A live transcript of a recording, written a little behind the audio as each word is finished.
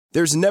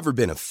There's never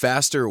been a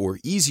faster or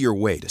easier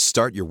way to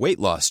start your weight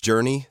loss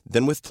journey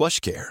than with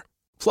PlushCare.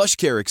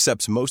 PlushCare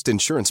accepts most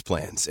insurance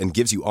plans and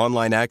gives you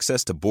online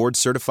access to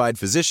board-certified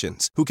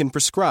physicians who can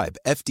prescribe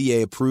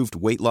FDA-approved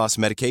weight loss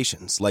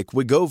medications like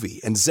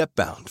Wegovy and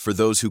Zepbound for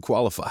those who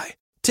qualify.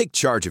 Take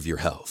charge of your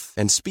health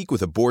and speak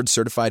with a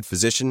board-certified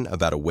physician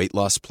about a weight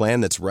loss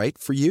plan that's right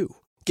for you.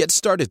 Get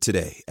started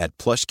today at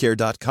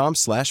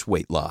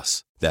plushcare.com/weight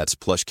loss. That's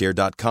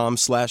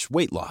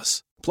plushcare.com/weight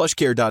loss.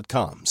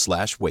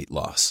 plushcare.com/weight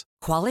loss.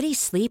 Quality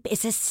sleep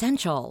is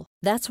essential.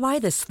 That's why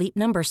the Sleep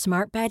Number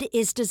Smart Bed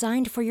is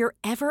designed for your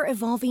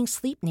ever-evolving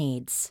sleep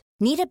needs.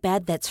 Need a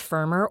bed that's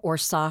firmer or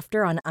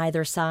softer on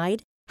either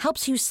side?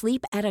 Helps you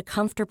sleep at a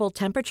comfortable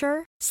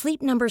temperature?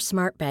 Sleep Number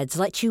Smart Beds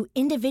let you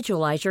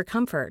individualize your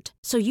comfort,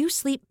 so you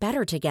sleep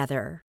better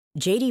together.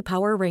 J.D.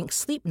 Power ranks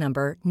Sleep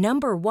Number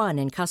number 1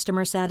 in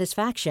customer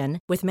satisfaction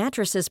with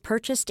mattresses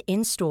purchased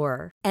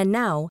in-store. And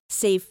now,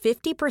 save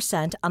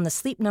 50% on the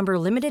Sleep Number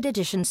Limited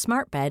Edition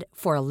Smart Bed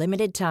for a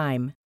limited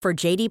time. For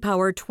J.D.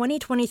 Power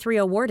 2023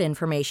 award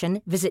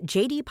information, visit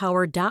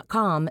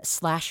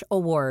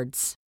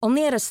jdpower.com/awards.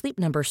 Only at a Sleep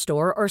Number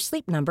store or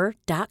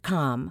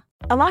sleepnumber.com.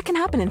 A lot can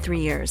happen in 3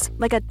 years,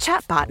 like a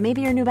chatbot may be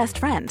your new best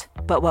friend.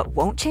 But what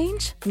won't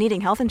change? Needing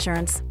health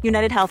insurance.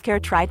 United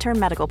Healthcare Tri-Term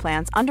Medical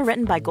Plans,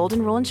 underwritten by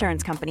Golden Rule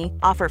Insurance Company,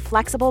 offer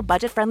flexible,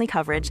 budget-friendly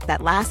coverage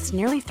that lasts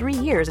nearly 3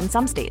 years in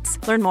some states.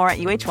 Learn more at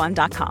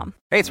uh1.com.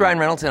 Hey, it's Ryan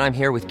Reynolds, and I'm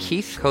here with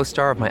Keith,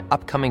 co-star of my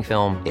upcoming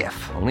film,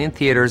 If, only in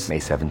theaters May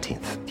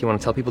 17th. Do you want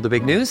to tell people the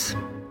big news?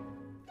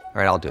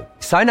 All right, I'll do it.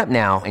 Sign up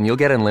now and you'll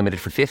get unlimited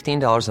for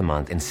 $15 a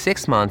month and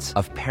 6 months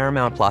of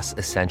Paramount Plus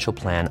Essential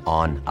Plan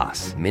on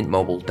us.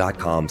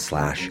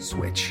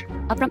 MintMobile.com/switch.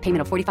 Upfront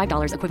payment of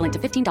 $45 equivalent to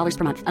 $15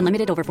 per month.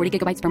 Unlimited over 40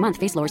 gigabytes per month.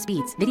 Face lower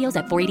speeds. Videos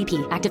at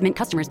 480p. Active Mint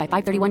customers by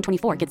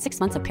 531.24 get 6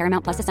 months of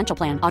Paramount Plus Essential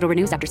Plan. Auto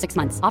renews after 6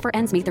 months. Offer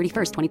ends May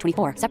 31st,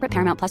 2024. Separate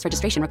Paramount Plus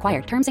registration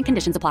required. Terms and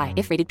conditions apply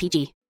if rated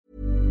PG.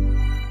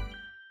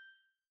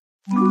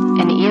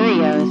 An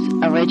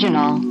Erios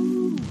original.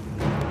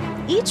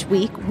 Each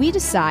week, we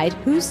decide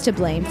who's to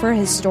blame for a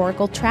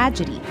historical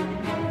tragedy.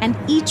 And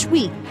each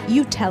week,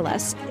 you tell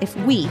us if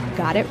we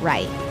got it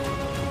right.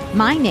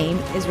 My name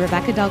is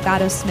Rebecca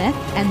Delgado-Smith,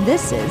 and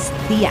this is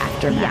The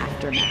Aftermath.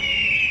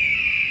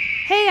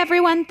 Hey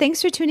everyone,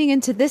 thanks for tuning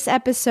into this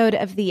episode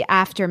of The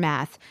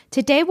Aftermath.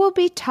 Today we'll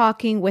be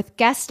talking with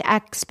guest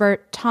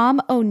expert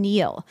Tom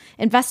O'Neill,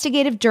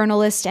 investigative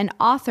journalist and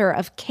author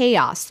of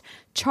Chaos,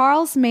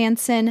 Charles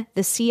Manson,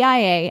 the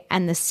CIA,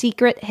 and the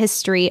Secret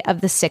History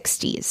of the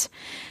 60s.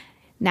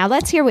 Now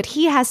let's hear what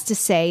he has to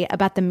say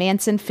about the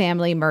Manson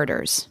family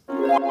murders.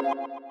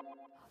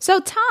 So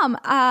Tom,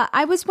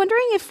 I was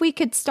wondering if we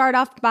could start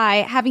off by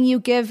having you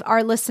give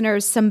our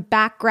listeners some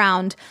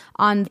background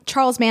on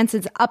Charles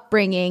Manson's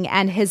upbringing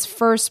and his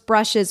first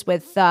brushes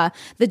with the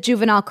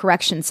juvenile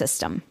correction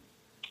system.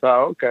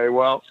 Oh, okay.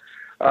 Well,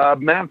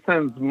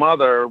 Manson's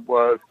mother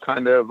was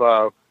kind of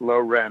a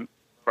low-rent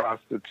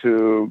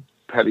prostitute,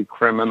 petty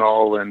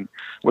criminal, and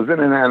was in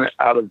and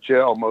out of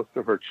jail most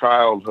of her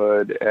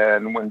childhood.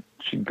 And when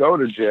she'd go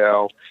to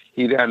jail,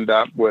 he'd end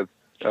up with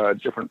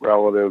different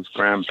relatives,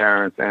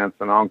 grandparents, aunts,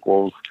 and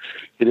uncles.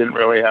 He didn't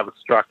really have a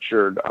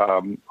structured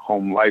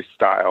home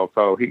lifestyle,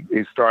 so he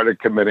started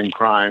committing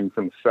crimes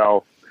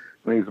himself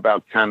when he was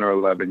about 10 or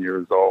 11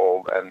 years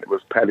old, and it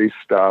was petty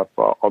stuff,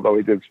 although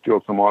he did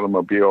steal some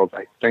automobiles,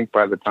 I think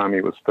by the time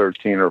he was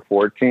 13 or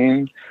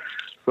 14.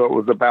 So it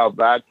was about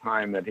that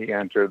time that he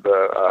entered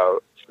the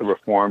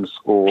reform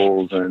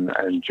schools and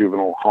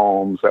juvenile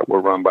homes that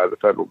were run by the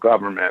federal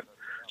government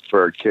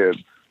for kids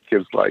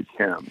like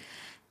him.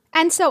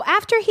 And so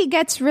after he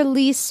gets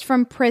released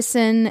from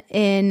prison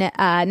in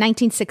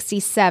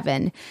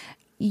 1967,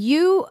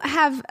 you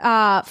have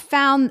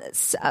found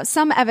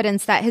some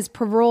evidence that his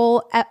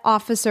parole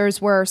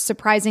officers were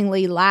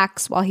surprisingly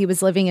lax while he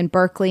was living in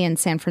Berkeley and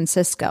San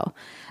Francisco.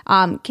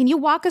 Can you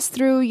walk us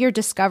through your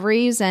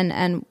discoveries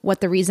and what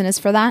the reason is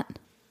for that?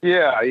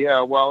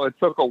 Yeah. Well, it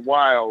took a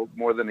while,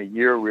 more than a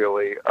year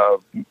really,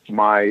 of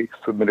my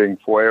submitting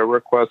FOIA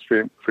requests,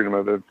 Freedom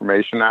of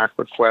Information Act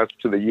requests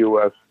to the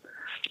U.S.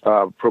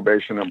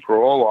 Probation and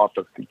Parole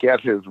Office to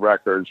get his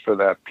records for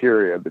that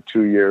period, the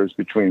 2 years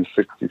between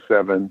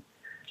 67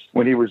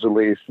 when he was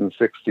released in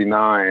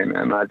 69.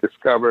 And I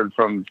discovered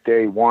from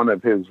day one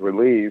of his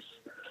release,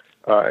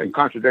 in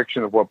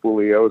contradiction of what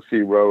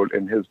Bugliosi wrote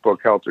in his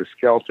book Helter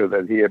Skelter,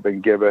 that he had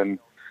been given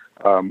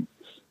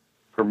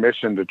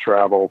permission to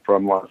travel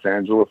from Los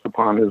Angeles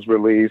upon his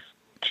release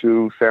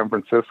to San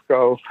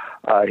Francisco.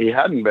 He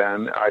hadn't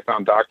been. I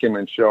found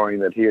documents showing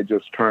that he had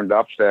just turned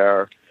up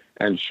there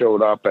and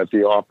showed up at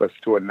the office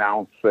to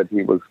announce that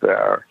he was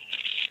there.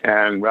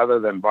 And rather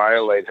than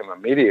violate him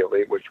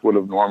immediately, which would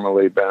have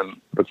normally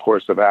been the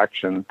course of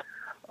action,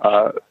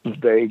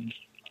 they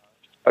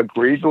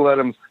agreed to let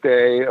him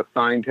stay,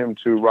 assigned him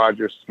to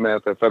Roger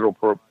Smith, a federal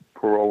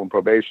parole and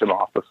probation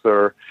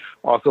officer,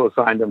 also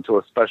assigned him to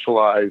a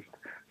specialized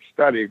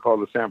study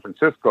called the San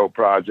Francisco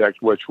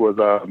Project, which was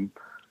an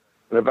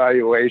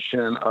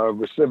evaluation of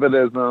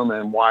recidivism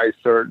and why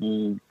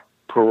certain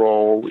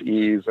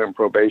parolees and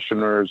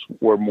probationers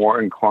were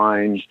more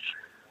inclined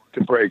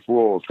to break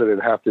rules. That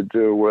it have to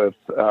do with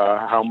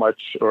how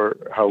much or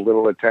how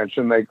little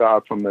attention they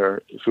got from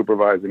their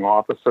supervising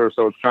officer.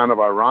 So it's kind of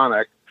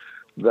ironic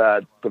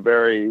that the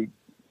very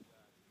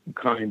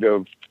kind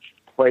of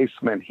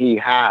placement he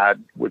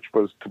had, which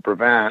was to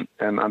prevent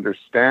and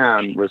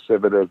understand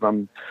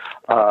recidivism,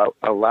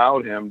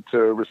 allowed him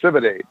to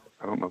recividate.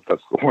 I don't know if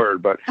that's the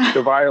word, but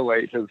to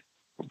violate his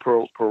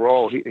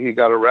parole. He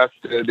got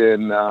arrested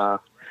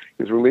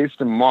he was released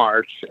in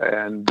March,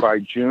 and by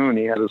June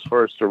he had his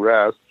first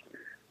arrest,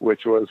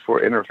 which was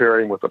for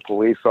interfering with a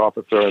police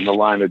officer in the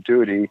line of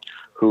duty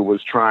who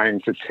was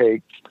trying to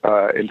take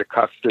into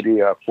custody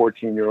a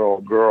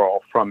 14-year-old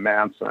girl from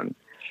Manson.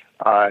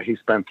 He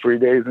spent 3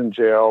 days in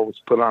jail,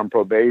 was put on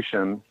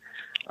probation.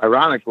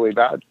 Ironically,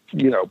 that,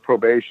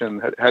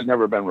 probation had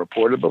never been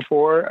reported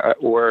before,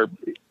 or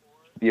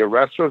the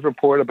arrest was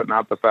reported, but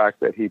not the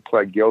fact that he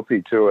pled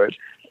guilty to it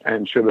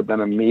and should have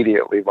been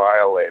immediately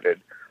violated.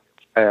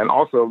 And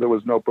also, there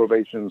was no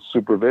probation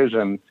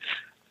supervision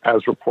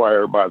as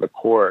required by the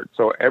court.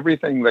 So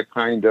everything that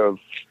kind of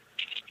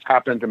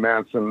happened to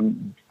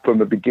Manson from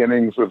the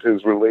beginnings of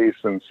his release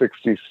in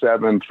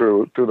 1967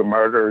 through the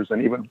murders,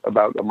 and even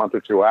about a month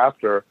or two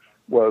after,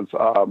 was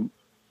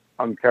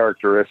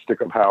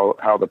uncharacteristic of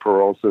how the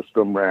parole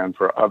system ran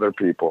for other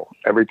people.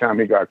 Every time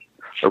he got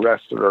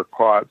arrested or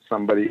caught,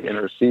 somebody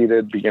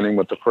interceded, beginning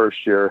with the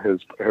first year,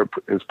 his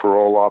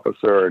parole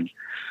officer, and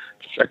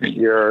second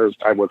year,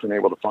 I wasn't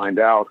able to find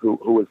out who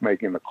was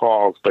making the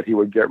calls, but he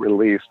would get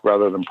released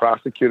rather than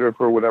prosecuted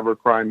for whatever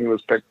crime he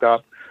was picked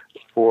up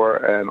for,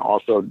 and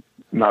also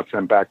not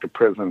sent back to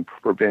prison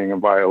for being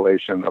in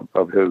violation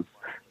of his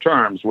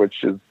terms,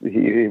 which is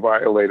he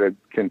violated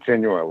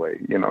continually,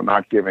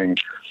 not giving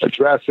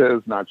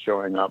addresses, not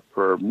showing up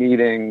for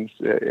meetings.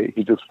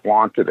 He just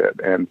flaunted it.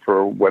 And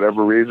for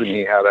whatever reason,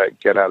 he had a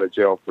get out of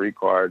jail free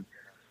card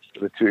for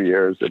the 2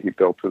 years that he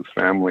built his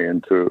family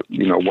into,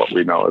 what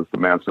we know as the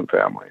Manson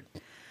family.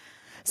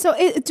 So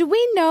do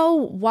we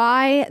know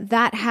why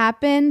that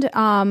happened?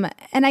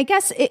 And I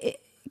guess,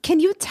 can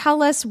you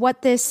tell us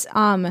what this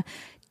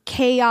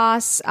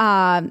chaos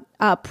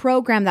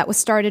program that was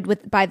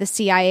started by the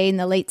CIA in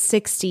the late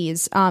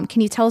 60s,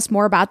 can you tell us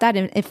more about that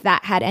and if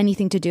that had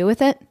anything to do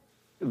with it?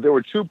 There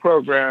were two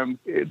programs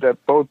that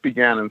both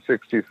began in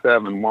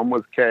 1967. One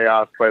was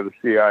Chaos by the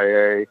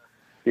CIA.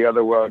 The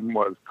other one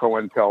was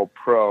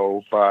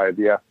COINTELPRO by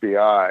the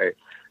FBI.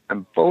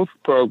 And both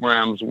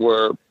programs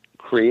were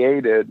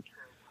created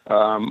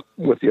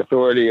with the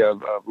authority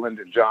of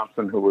Lyndon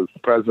Johnson, who was the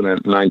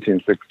president in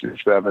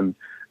 1967,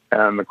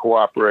 and the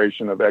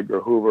cooperation of Edgar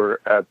Hoover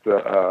at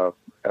the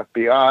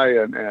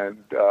FBI and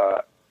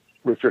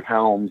Richard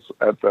Helms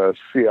at the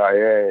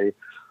CIA,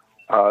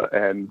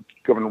 and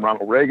Governor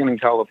Ronald Reagan in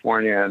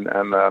California, and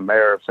the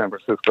mayor of San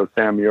Francisco,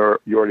 Sam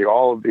Yorty.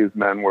 All of these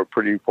men were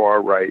pretty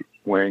far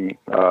right-wing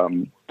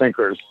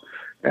thinkers.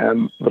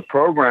 And the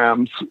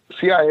programs,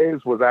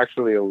 CIA's was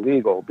actually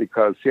illegal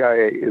because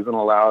CIA isn't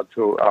allowed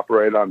to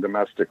operate on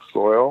domestic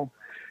soil.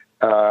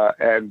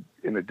 And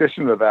in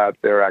addition to that,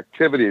 their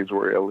activities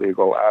were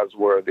illegal, as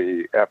were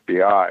the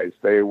FBI's.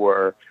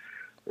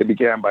 They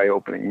began by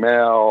opening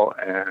mail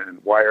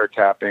and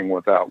wiretapping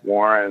without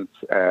warrants.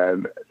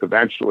 And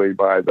eventually,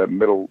 by the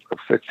middle of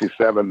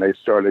 1967, they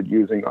started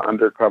using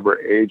undercover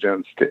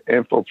agents to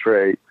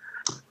infiltrate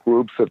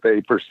groups that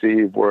they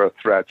perceived were a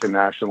threat to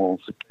national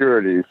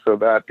security. So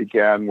that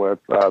began with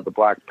the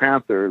Black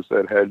Panthers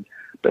that had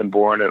been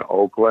born in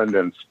Oakland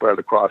and spread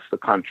across the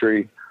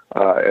country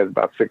at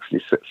about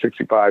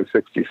 65,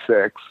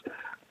 66.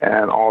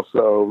 And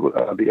also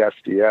the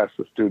SDS,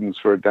 the Students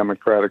for a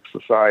Democratic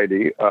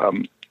Society,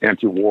 an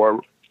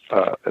anti-war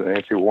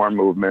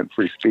movement,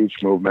 free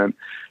speech movement,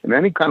 and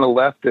any kind of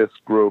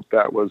leftist group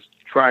that was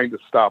trying to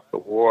stop the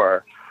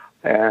war.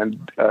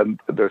 And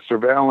the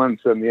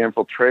surveillance and the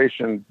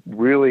infiltration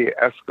really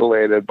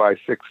escalated by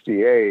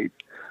 1968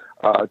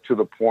 to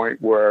the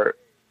point where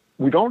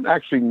we don't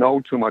actually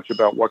know too much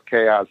about what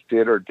Chaos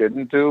did or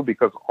didn't do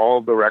because all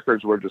of the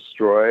records were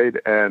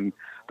destroyed. And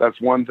that's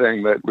one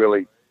thing that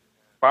really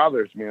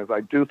bothers me, is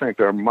I do think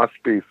there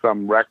must be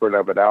some record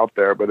of it out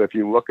there. But if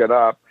you look it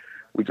up,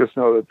 we just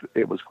know that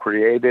it was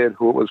created,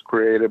 who it was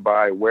created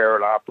by, where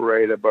it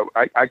operated. But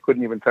I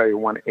couldn't even tell you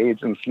one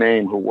agent's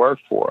name who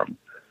worked for him.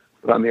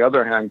 But on the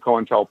other hand,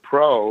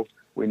 COINTELPRO,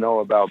 we know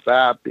about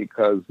that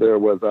because there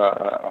was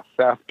a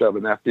theft of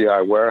an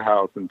FBI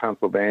warehouse in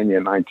Pennsylvania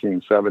in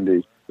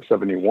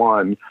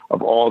 1971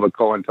 of all the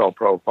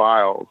COINTELPRO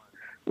files,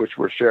 which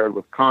were shared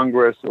with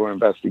Congress. There were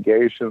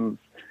investigations.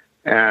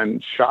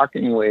 And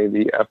shockingly,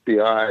 the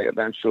FBI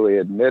eventually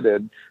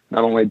admitted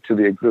not only to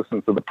the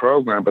existence of the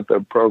program, but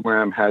the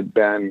program had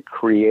been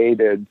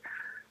created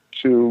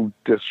to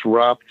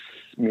disrupt,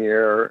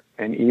 smear,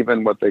 and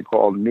even what they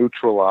call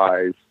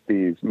neutralize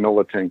these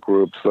militant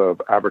groups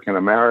of African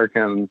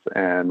Americans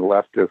and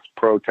leftist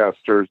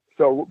protesters.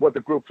 So what the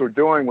groups were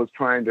doing was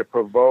trying to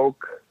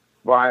provoke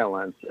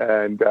violence.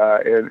 And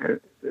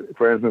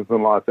for instance,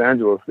 in Los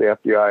Angeles, the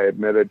FBI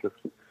admitted to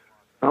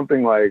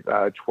something like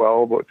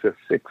 12 to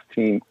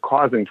 16,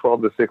 causing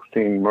 12 to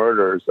 16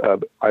 murders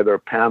of either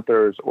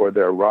Panthers or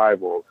their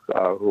rivals,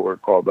 who were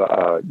called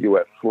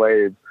U.S.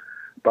 slaves,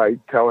 by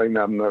telling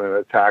them that an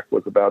attack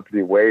was about to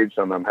be waged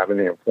on them, having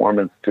the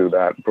informants do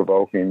that,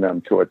 provoking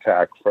them to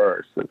attack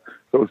first. So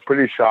it was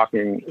pretty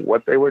shocking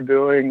what they were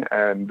doing.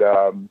 And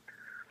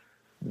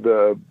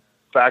the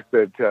fact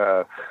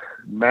that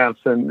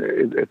Manson,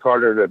 it's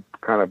harder to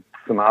kind of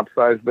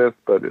synopsize this,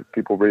 but if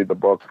people read the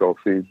book, they'll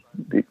see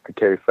the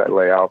case I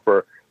lay out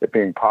for it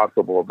being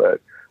possible that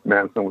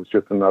Manson was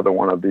just another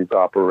one of these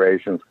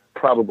operations,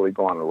 probably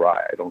gone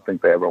awry. I don't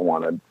think they ever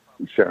wanted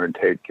Sharon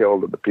Tate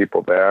killed or the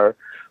people there,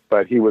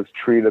 but he was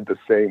treated the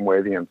same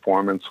way the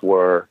informants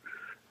were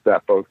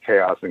that both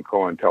Chaos and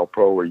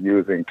COINTELPRO were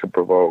using to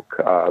provoke.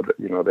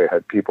 They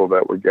had people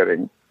that were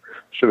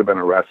should have been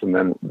arrested and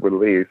then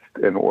released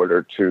in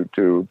order to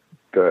do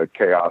the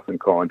Chaos and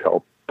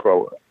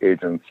COINTELPRO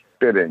agents'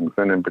 biddings.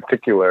 And in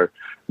particular,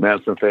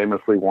 Manson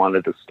famously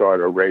wanted to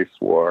start a race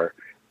war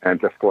and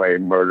to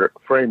frame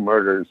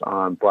murders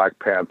on Black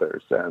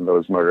Panthers. And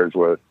those murders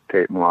were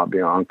Tate and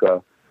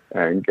LaBianca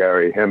and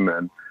Gary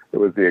Hinman. It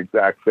was the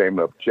exact same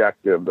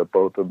objective that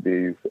both of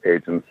these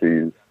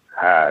agencies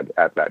had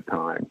at that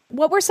time.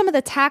 What were some of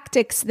the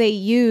tactics they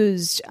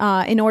used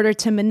in order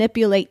to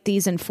manipulate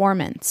these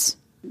informants?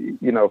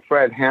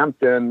 Fred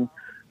Hampton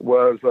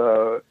was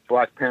a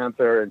Black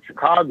Panther in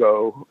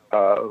Chicago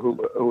who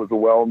was a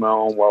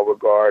well-known,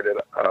 well-regarded,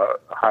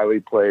 highly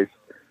placed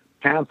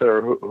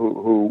Panther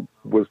who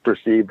was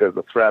perceived as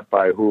a threat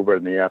by Hoover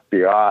and the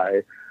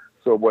FBI.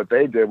 So what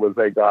they did was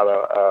they got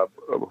a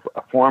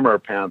former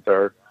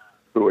Panther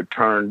who had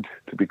turned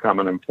to become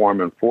an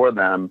informant for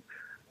them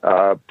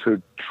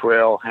to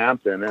trail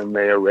Hampton, and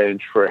they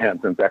arranged for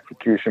Hampton's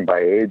execution by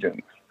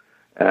agents.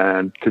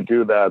 And to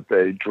do that,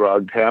 they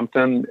drugged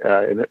Hampton.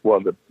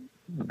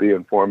 The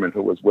informant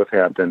who was with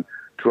Hampton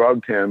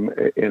drugged him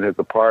in his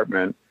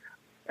apartment,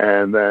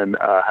 and then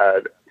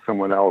had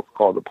someone else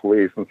call the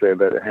police and say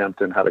that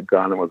Hampton had a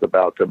gun and was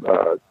about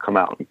to come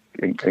out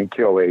and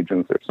kill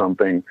agents or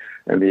something.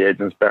 And the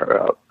agents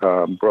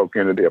broke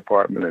into the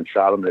apartment and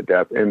shot him to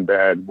death in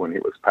bed when he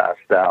was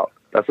passed out.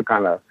 That's the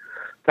kind of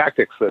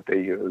tactics that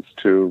they used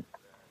to,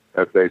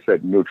 as they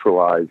said,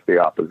 neutralize the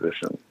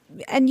opposition.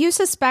 And you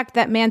suspect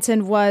that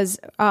Manson was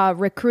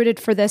recruited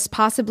for this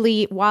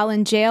possibly while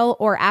in jail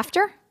or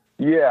after?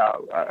 Yeah,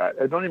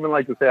 I don't even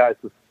like to say I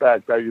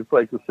suspect. I just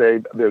like to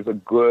say there's a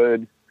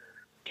good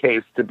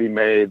case to be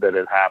made that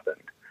it happened.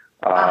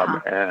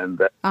 And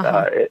that,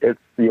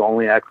 it's the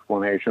only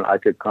explanation I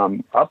could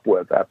come up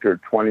with after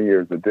 20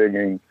 years of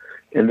digging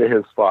into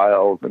his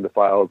files and the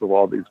files of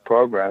all these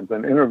programs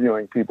and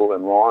interviewing people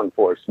in law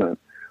enforcement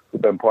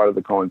who've been part of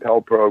the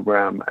COINTEL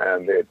program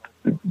and the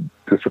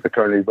district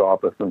attorney's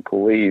office and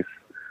police,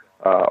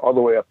 all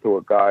the way up to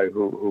a guy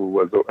who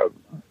was a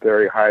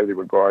very highly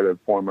regarded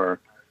former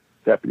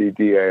deputy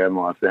DA in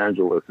Los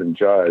Angeles and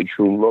judge,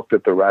 who looked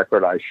at the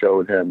record I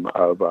showed him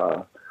of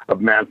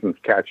Manson's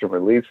catch and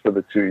release for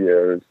the 2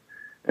 years.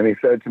 And he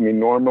said to me,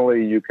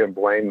 normally you can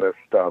blame this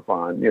stuff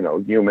on,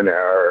 human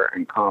error,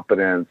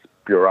 incompetence,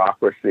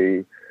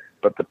 bureaucracy.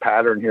 But the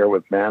pattern here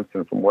with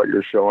Manson, from what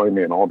you're showing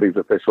me in all these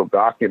official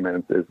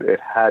documents, is it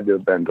had to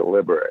have been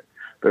deliberate.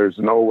 There's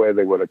no way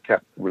they would have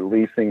kept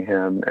releasing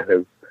him, and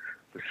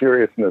the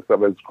seriousness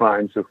of his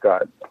crimes just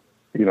got,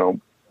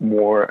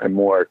 more and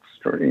more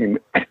extreme,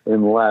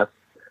 unless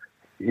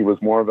he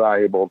was more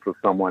valuable to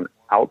someone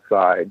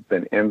outside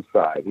than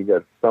inside.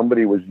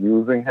 Somebody was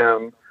using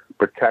him,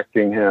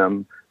 protecting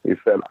him. He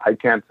said, I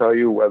can't tell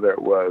you whether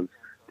it was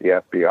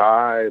the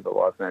FBI, the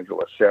Los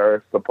Angeles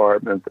Sheriff's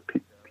Department,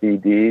 the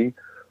PD,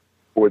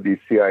 or these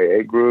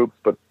CIA groups,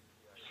 but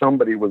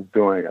somebody was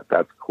doing it.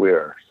 That's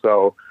clear.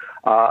 So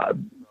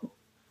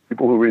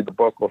people who read the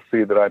book will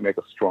see that I make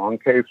a strong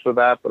case for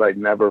that, but I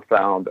never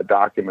found a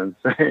document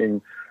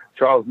saying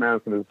Charles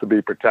Manson is to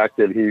be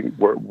protected.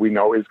 We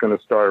know he's going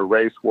to start a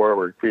race war.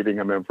 We're feeding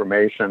him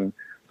information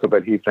so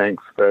that he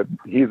thinks that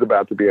he's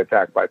about to be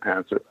attacked by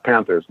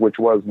Panthers, which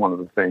was one of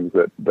the things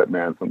that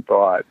Manson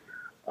thought.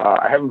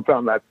 I haven't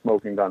found that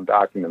smoking gun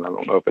document. I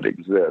don't know if it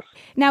exists.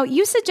 Now,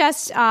 you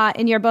suggest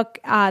in your book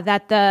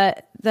that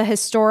the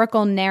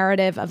historical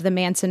narrative of the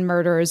Manson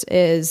murders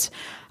is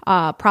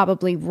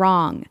probably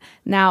wrong.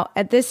 Now,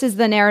 this is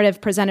the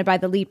narrative presented by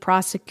the lead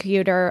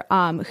prosecutor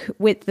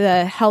with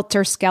the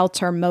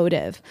helter-skelter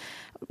motive.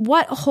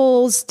 What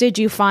holes did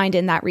you find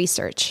in that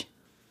research?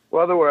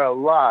 Well, there were a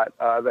lot.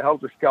 The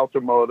helter-skelter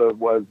motive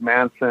was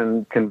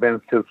Manson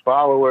convinced his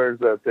followers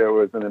that there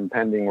was an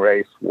impending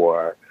race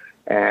war.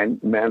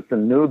 And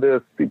Manson knew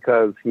this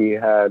because he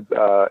had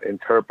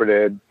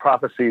interpreted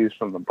prophecies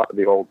from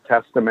the Old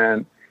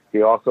Testament.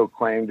 He also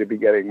claimed to be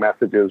getting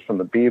messages from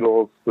the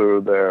Beatles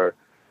through their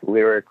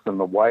lyrics in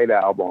the White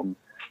Album.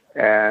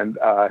 And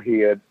he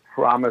had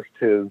promised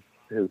his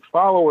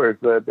followers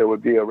that there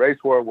would be a race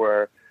war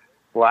where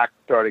blacks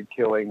started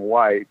killing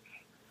whites.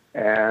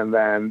 And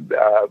then,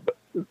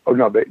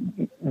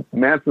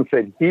 Manson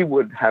said he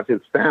would have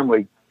his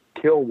family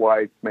kill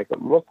whites, make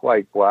it look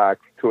like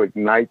blacks to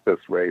ignite this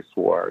race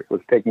war. It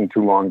was taking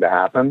too long to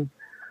happen.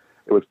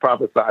 It was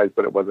prophesized,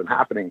 but it wasn't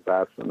happening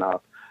fast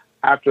enough.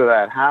 After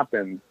that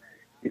happened,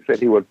 he said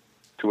he would,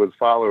 to his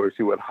followers,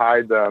 he would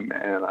hide them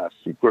in a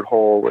secret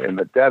hole in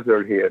the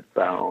desert he had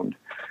found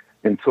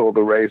until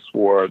the race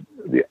war,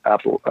 the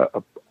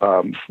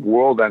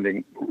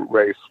world-ending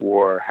race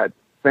war had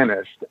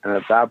finished. And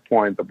at that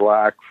point, the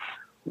blacks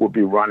would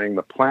be running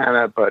the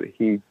planet, but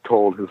he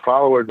told his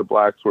followers the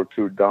blacks were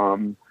too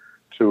dumb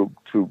to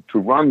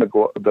run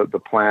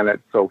the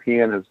planet, so he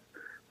and his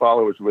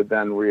followers would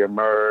then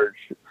reemerge,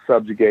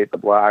 subjugate the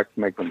blacks,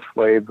 make them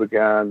slaves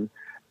again,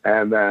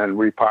 and then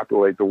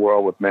repopulate the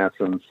world with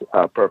Manson's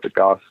perfect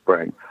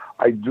offspring.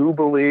 I do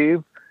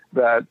believe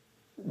that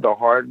the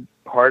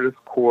hardest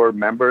core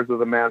members of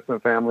the Manson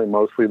family,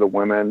 mostly the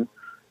women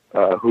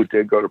who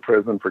did go to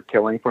prison for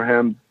killing for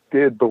him,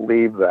 did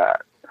believe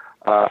that.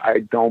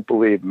 I don't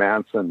believe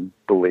Manson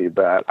believed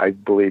that. I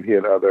believe he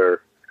had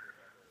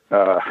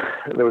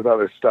there was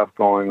other stuff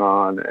going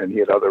on, and he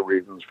had other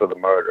reasons for the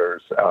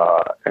murders.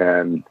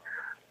 And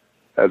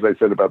as I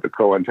said about the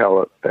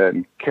COINTEL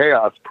and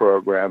Chaos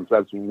programs,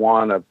 that's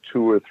one of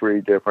 2 or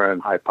 3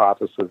 different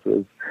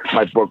hypotheses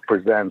my book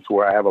presents,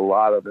 where I have a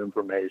lot of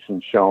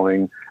information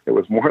showing it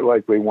was more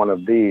likely one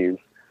of these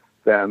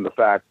than the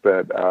fact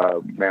that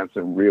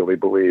Manson really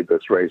believed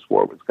this race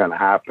war was going to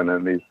happen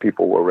and these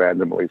people were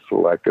randomly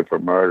selected for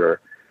murder.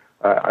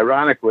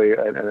 Ironically,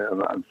 and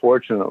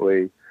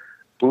unfortunately,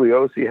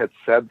 Bugliosi had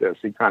said this.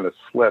 He kind of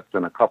slipped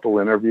in a couple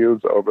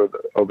interviews over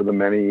the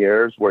many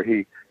years where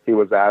he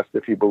was asked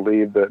if he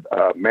believed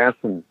that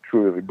Manson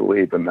truly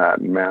believed in that.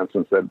 And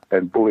Manson said,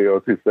 and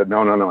Bugliosi said,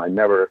 no,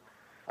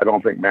 I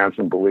don't think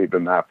Manson believed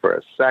in that for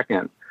a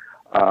second.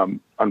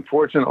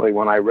 Unfortunately,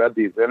 when I read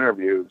these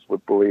interviews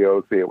with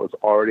Bugliosi, it was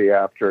already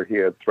after he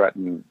had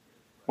threatened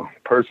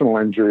personal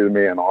injury to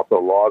me and also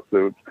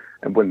lawsuits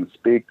and wouldn't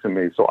speak to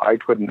me. So I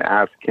couldn't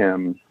ask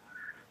him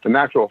the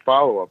natural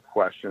follow-up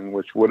question,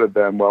 which would have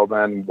been, well,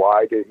 then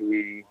why did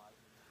he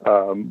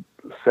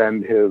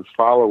send his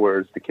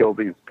followers to kill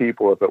these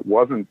people if it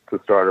wasn't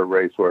to start a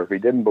race war? If he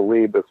didn't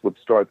believe this would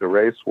start the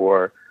race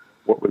war,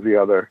 what was the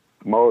other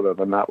motive?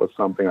 And that was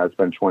something I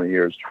spent 20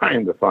 years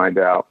trying to find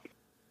out.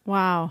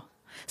 Wow.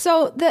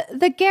 So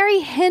the Gary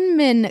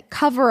Hinman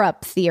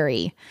cover-up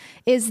theory,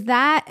 is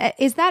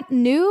that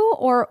new,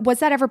 or was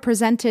that ever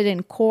presented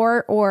in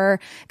court? Or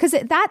because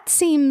that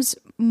seems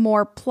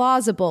more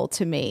plausible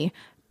to me,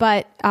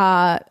 but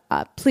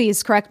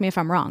please correct me if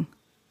I'm wrong.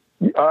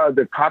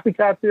 The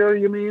copycat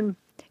theory, you mean?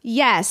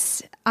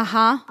 Yes.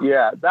 Uh-huh.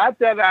 Yeah,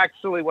 that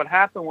actually, what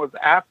happened was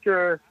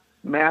after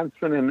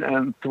Manson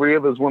and 3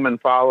 of his women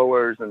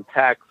followers and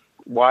Tex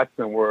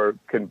Watson were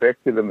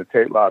convicted in the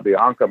Tate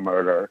LaBianca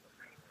murder,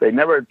 they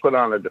never had put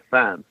on a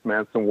defense.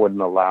 Manson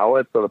wouldn't allow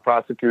it, so the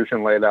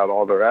prosecution laid out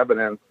all their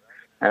evidence,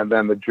 and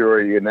then the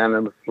jury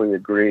unanimously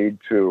agreed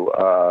to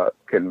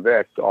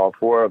convict all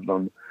 4 of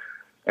them,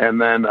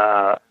 and then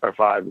or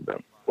 5 of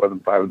them.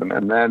 Wasn't 5 of them.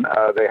 And then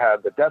they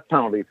had the death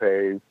penalty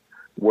phase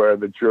where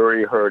the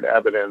jury heard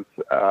evidence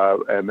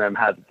and then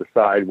had to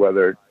decide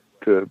whether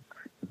to,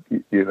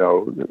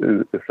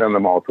 send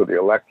them all to the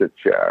electric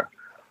chair.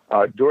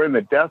 During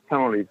the death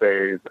penalty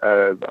phase,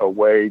 as a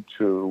way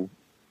to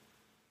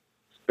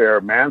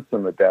spare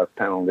Manson the death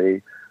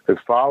penalty, his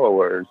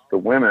followers, the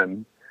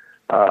women,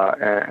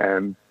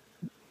 and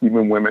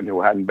even women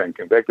who hadn't been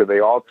convicted, they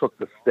all took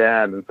the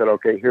stand and said,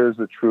 okay, here's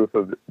the truth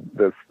of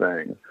this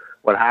thing.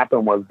 What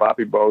happened was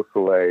Bobby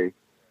Beausoleil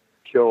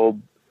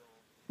killed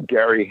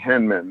Gary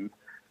Hinman,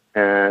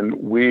 and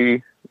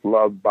we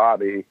loved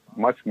Bobby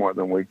much more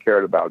than we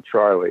cared about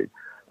Charlie.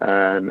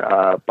 And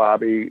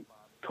Bobby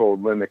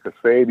told Linda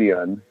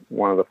Kasabian,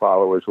 one of the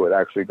followers who had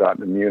actually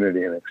gotten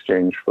immunity in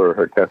exchange for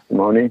her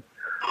testimony,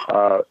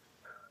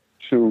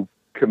 to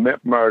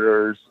commit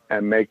murders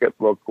and make it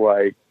look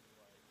like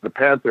the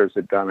Panthers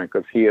had done it,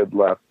 because he had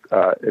left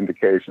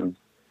indications,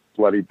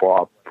 bloody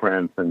ball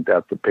prints and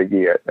death of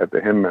Piggy at the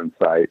Hinman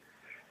site,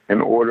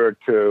 in order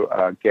to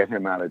get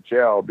him out of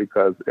jail.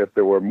 Because if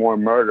there were more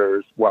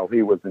murders while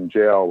he was in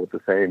jail with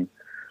the same,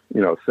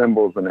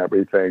 symbols and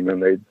everything, then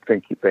they'd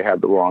think they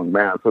had the wrong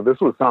man. So this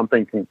was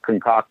something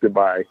concocted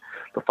by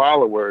the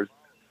followers,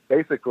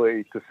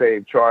 basically to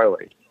save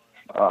Charlie.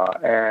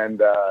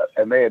 And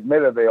they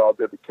admitted they all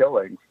did the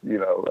killings,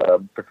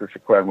 Patricia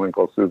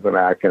Krenwinkel, Susan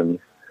Atkins.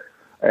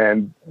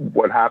 And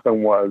what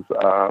happened was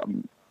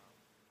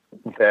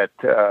that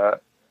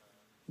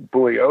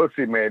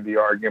Bugliosi made the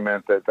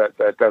argument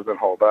that doesn't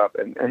hold up.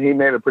 And he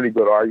made a pretty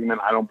good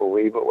argument. I don't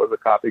believe it was a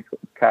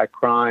copycat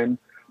crime,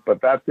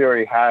 but that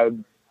theory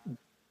had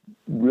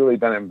really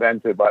been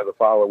invented by the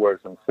followers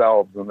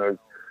themselves. And there's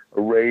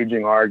a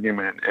raging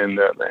argument in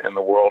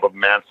the world of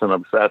Manson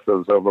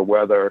obsessives over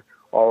whether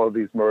all of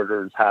these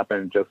murders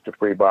happened just to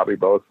free Bobby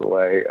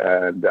Beausoleil,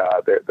 and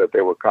that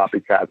they were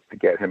copycats to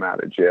get him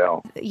out of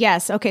jail.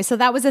 Yes. Okay. So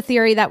that was a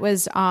theory that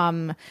was,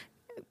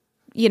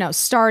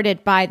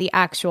 started by the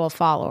actual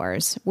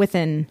followers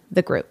within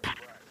the group.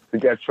 To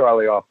get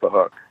Charlie off the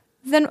hook.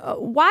 Then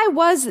why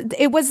was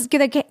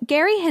the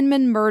Gary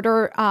Hinman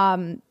murder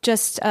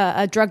just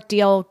a drug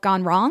deal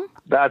gone wrong?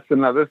 That's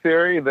another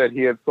theory, that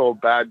he had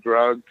sold bad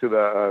drugs to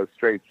the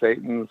straight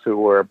Satans who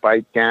were a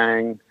bike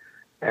gang,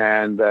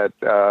 and that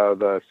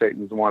the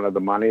Satans wanted the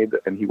money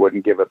and he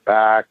wouldn't give it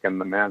back.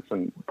 And the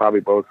Manson, probably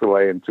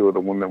Beausoleil and two of the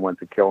women, went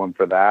to kill him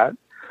for that.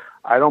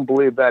 I don't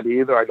believe that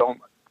either. I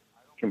don't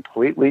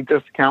completely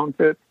discount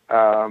it.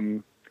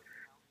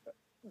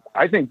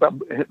 I think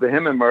the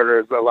Hinman murder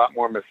is a lot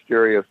more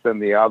mysterious than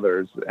the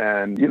others.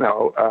 And,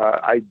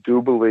 I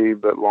do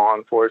believe that law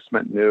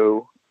enforcement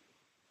knew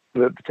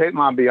that the Tate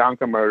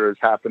LaBianca murders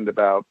happened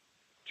about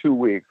 2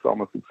 weeks,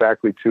 almost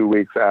exactly 2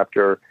 weeks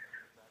after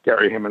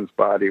Gary Hinman's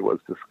body was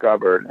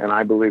discovered. And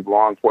I believe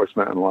law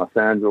enforcement in Los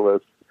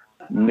Angeles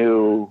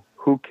knew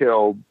who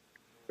killed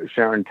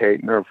Sharon Tate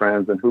and her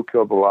friends and who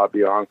killed the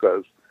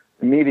LaBiancas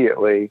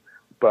immediately,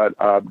 but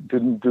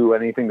didn't do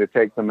anything to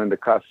take them into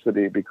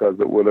custody because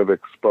it would have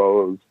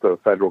exposed the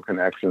federal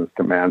connections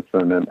to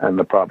Manson and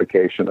the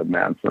provocation of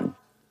Manson.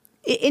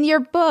 In your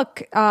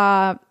book,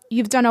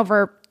 you've done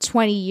over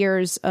 20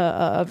 years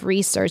of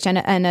research,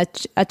 and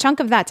a chunk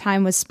of that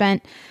time was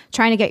spent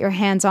trying to get your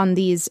hands on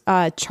these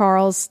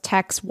Charles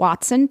Tex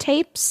Watson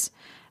tapes.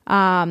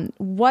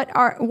 What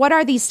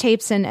are these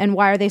tapes, and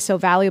why are they so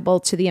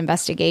valuable to the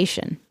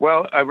investigation?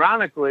 Well,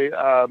 ironically,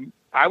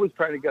 I was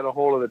trying to get a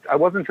hold of I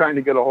wasn't trying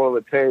to get a hold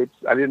of the tapes.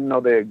 I didn't know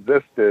they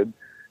existed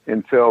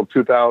until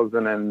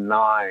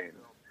 2009.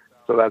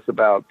 So that's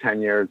about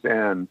 10 years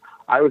in.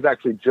 I was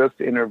actually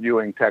just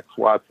interviewing Tex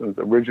Watson's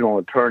original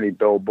attorney,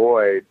 Bill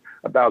Boyd,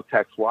 about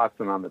Tex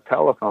Watson on the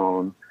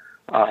telephone.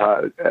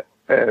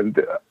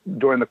 And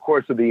during the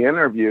course of the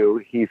interview,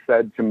 he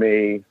said to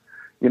me,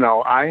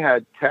 I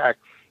had Tex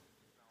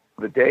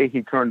the day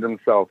he turned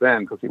himself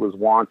in, because he was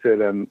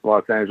wanted, and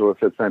Los Angeles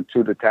had sent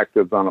 2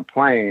 detectives on a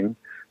plane.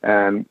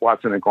 And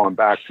Watson had gone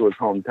back to his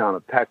hometown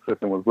of Texas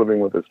and was living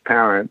with his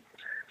parents.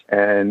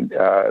 And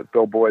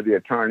Bill Boyd, the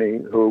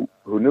attorney who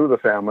knew the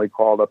family,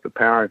 called up the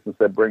parents and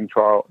said, bring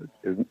Charles,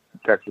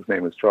 Texas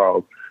name is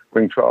Charles,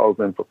 bring Charles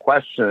in for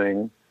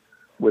questioning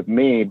with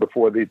me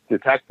before the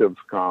detectives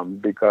come,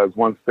 because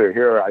once they're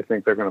here, I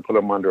think they're going to put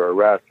him under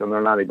arrest. And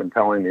they're not even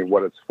telling me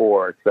what it's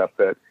for, except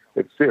that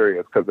it's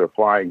serious because they're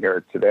flying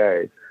here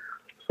today.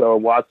 So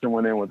Watson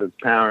went in with his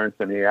parents,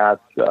 and he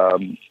asked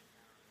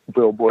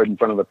Bill Boyd, in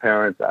front of the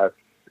parents, asked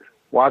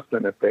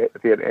Watson if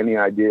he had any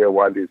idea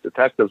why these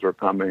detectives were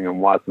coming, and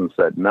Watson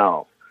said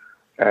no.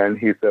 And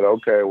he said,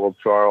 okay, well,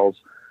 Charles,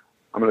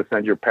 I'm going to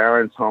send your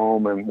parents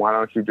home, and why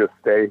don't you just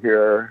stay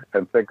here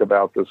and think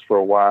about this for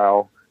a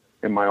while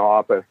in my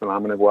office, and I'm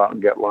going to go out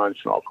and get lunch,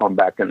 and I'll come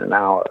back in an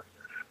hour.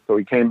 So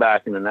he came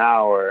back in an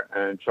hour,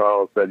 and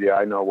Charles said, yeah,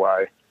 I know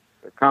why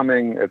they're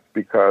coming. It's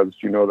because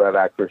you know that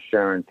actress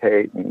Sharon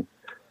Tate. And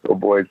Bill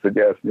Boyd said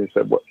yes, and he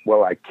said,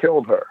 well, I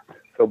killed her.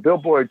 So Bill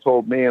Boyd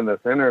told me in this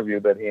interview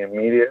that he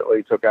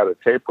immediately took out a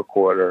tape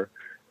recorder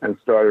and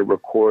started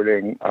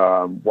recording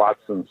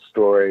Watson's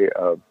story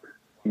of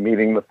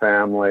meeting the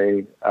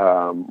family,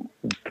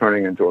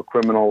 turning into a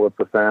criminal with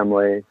the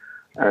family,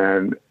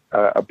 and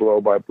a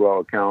blow-by-blow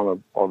account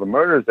of all the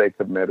murders they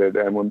committed.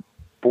 And when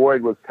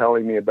Boyd was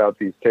telling me about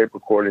these tape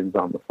recordings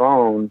on the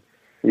phone,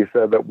 he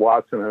said that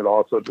Watson had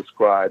also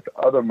described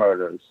other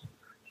murders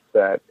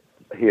that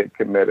he had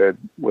committed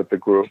with the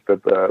group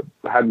that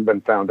hadn't been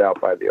found out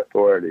by the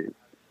authorities.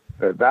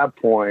 At that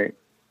point,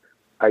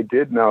 I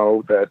did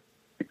know that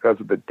because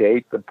of the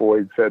date that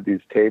Boyd said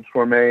these tapes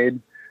were made,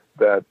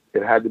 that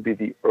it had to be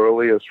the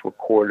earliest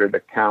recorded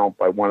account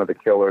by one of the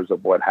killers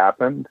of what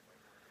happened.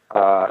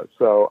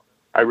 So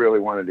I really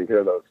wanted to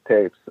hear those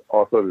tapes,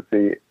 also to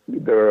see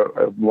there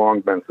have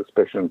long been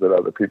suspicions that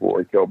other people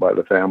were killed by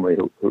the family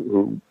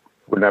who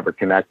were never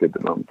connected to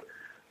them.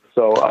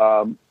 So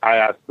I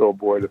asked Bill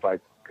Boyd if I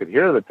could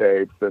hear the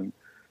tapes, and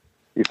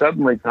he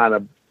suddenly kind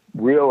of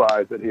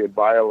realized that he had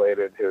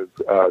violated his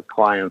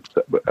client's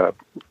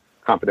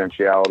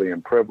confidentiality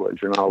and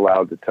privilege. You're not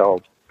allowed to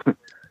tell,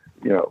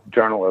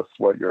 journalists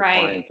what your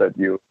client said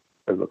to you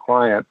as a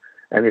client.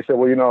 And he said,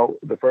 well,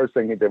 the first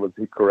thing he did was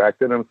he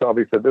corrected himself.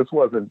 He said, this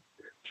wasn't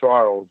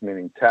Charles,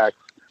 meaning Tex,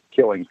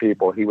 killing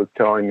people. He was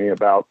telling me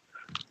about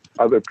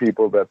other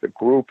people that the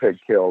group had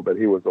killed that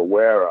he was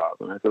aware of.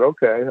 And I said,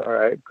 okay, all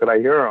right, could I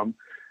hear him?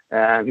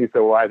 And he said,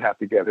 well, I'd have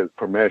to get his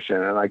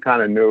permission. And I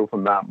kind of knew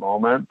from that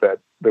moment that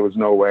there was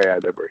no way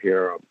I'd ever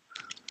hear him.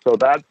 So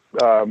that's,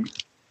 I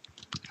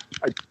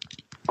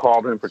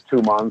called him for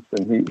 2 months,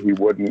 and he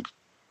wouldn't,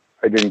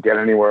 I didn't get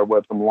anywhere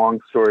with him.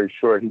 Long story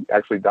short, he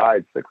actually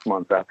died 6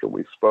 months after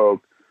we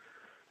spoke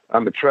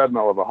on the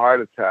treadmill of a heart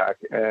attack.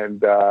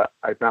 And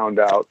I found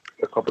out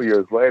a couple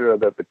years later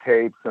that the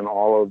tapes and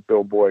all of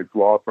Bill Boyd's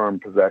law firm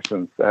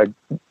possessions had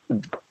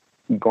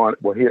gone,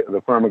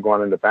 the firm had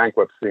gone into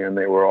bankruptcy, and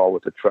they were all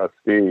with the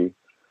trustee.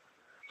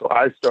 So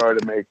I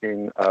started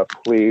making a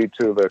plea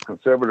to the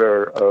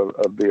conservator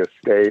of the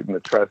estate and the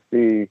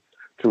trustee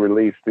to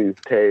release these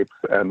tapes.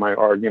 And my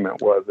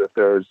argument was, if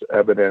there's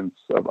evidence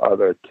of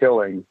other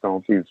killings,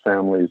 don't these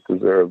families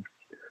deserve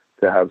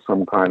to have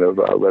some kind of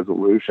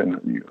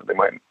resolution. They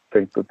might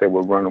think that they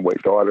were runaway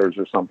daughters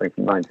or something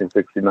from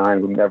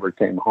 1969 who never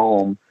came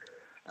home.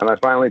 And I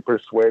finally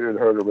persuaded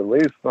her to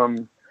release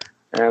them.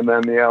 And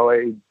then the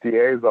LA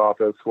DA's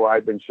office, who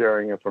I'd been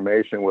sharing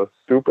information with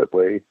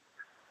stupidly,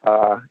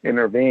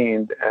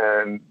 intervened,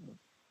 and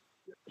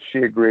she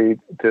agreed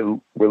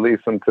to release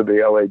them to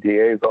the LA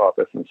DA's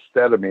office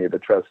instead of me, the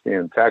trustee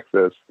in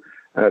Texas.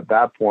 And at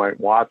that point,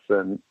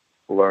 Watson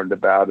learned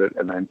about it,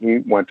 and then he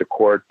went to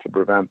court to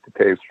prevent the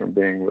tapes from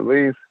being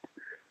released.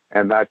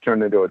 And that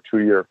turned into a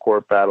 2-year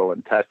court battle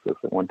in Texas.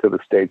 It went to the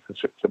state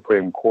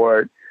Supreme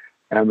Court.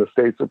 And the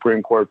state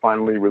Supreme Court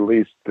finally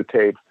released the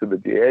tapes to the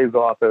DA's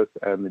office.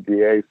 And the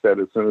DA said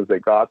as soon as they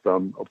got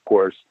them, of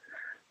course,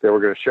 they were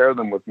going to share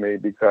them with me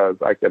because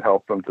I could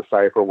help them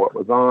decipher what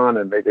was on.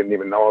 And they didn't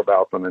even know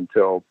about them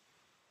until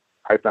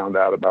I found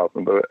out about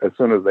them. But as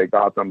soon as they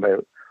got them, they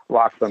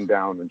locked them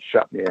down and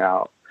shut me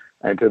out.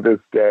 And to this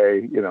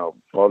day,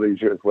 all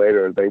these years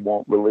later, they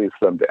won't release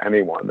them to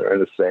anyone. They're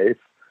in a safe.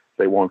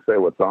 They won't say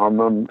what's on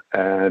them.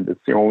 And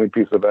it's the only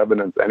piece of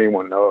evidence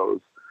anyone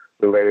knows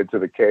related to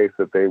the case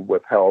that they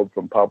withheld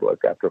from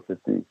public after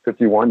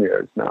 51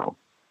 years now.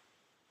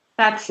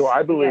 So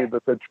I believe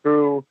that the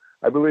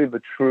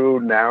true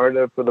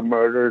narrative for the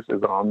murders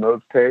is on those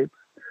tapes.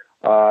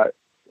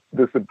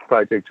 This would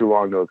probably take too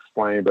long to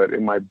explain, but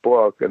in my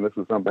book, and this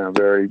is something I'm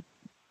very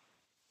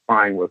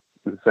fine with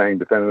saying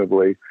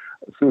definitively,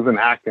 Susan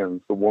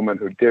Atkins, the woman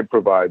who did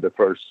provide the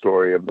first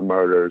story of the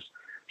murders,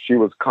 she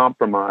was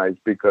compromised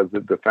because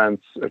the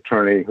defense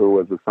attorney who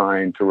was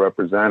assigned to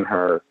represent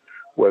her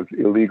was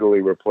illegally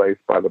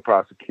replaced by the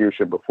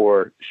prosecution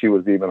before she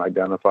was even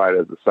identified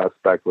as a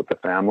suspect with the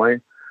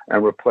family,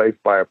 and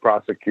replaced by a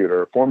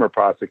former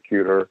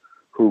prosecutor,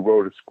 who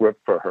wrote a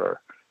script for her.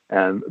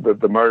 And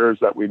the murders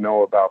that we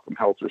know about from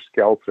Helter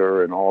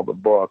Skelter and all the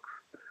books,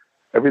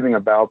 everything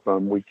about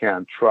them we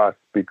can't trust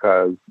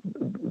because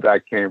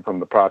that came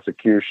from the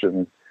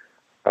prosecution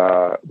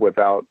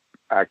without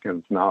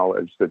Atkins'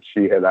 knowledge that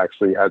she had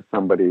actually had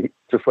somebody,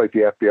 just like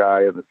the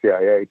FBI and the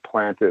CIA,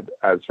 planted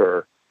as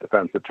her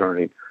defense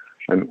attorney.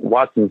 And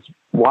Watson's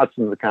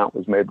account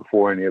was made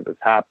before any of this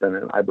happened.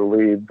 And I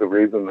believe the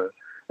reason the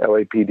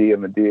LAPD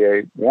and the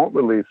DA won't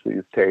release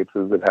these tapes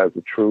is it has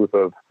the truth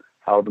of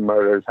how the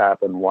murders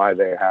happened, why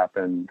they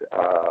happened,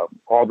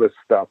 all this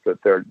stuff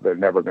that they're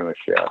never going to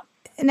share.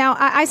 Now,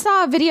 I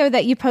saw a video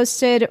that you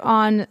posted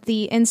on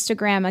the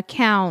Instagram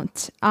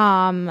account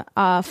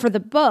for the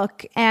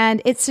book,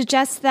 and it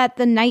suggests that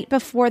the night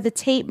before the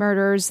tape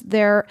murders,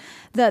 the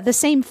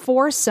same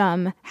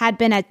foursome had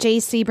been at Jay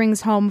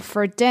Sebring's home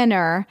for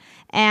dinner,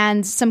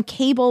 and some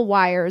cable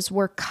wires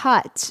were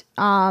cut.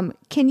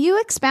 Can you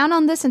expound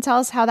on this and tell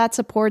us how that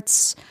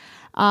supports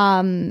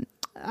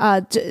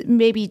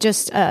maybe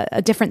just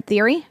a different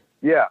theory?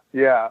 Yeah.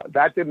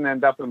 That didn't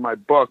end up in my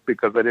book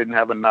because I didn't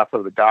have enough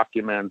of the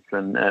documents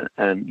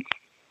and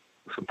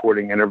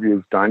supporting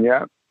interviews done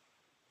yet.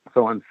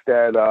 So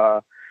instead,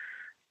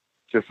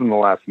 just in the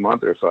last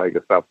month or so, I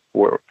guess about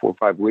 4 or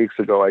 5 weeks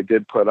ago, I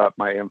did put up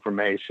my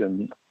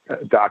information,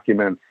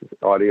 documents,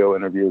 audio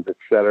interviews,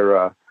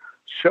 etc.,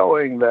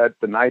 showing that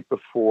the night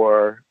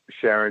before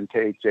Sharon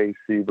Tate, Jay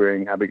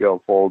Sebring,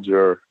 Abigail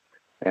Folger,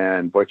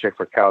 and Wojciech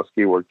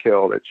Frykowski were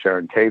killed at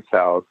Sharon Tate's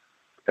house,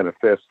 and a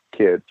fifth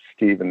kid,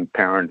 Stephen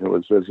Parent, who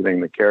was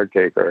visiting the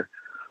caretaker.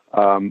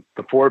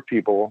 The four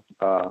people,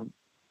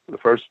 the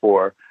first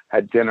four,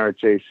 had dinner at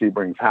Jay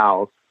Sebring's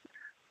house.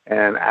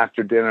 And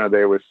after dinner,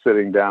 they were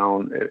sitting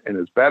down in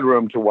his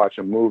bedroom to watch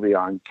a movie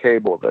on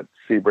cable that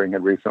Sebring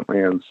had recently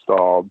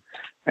installed.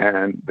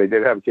 And they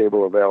did have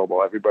cable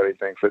available. Everybody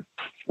thinks it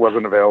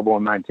wasn't available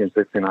in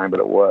 1969, but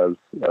it was.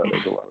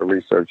 There's a lot of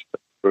research to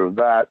prove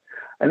that.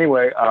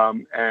 Anyway,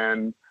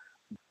 and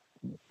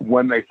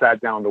when they sat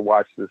down to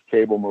watch this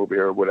cable movie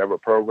or whatever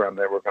program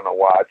they were going to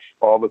watch,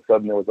 all of a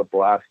sudden there was a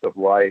blast of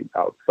light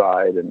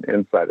outside and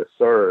inside, a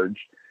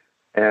surge,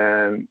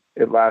 and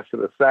it lasted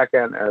a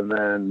second, and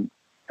then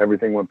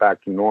everything went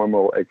back to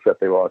normal except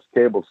they lost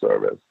cable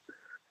service.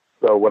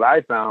 So what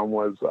I found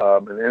was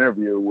an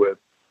interview with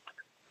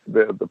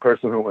the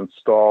person who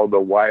installed the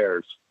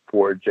wires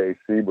for Jay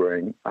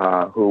Sebring,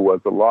 who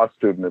was a law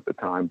student at the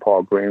time,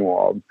 Paul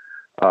Greenwald,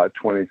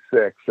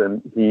 26,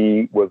 and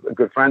he was a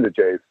good friend of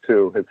Jay's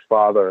too. His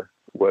father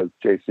was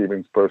Jay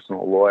Sebring's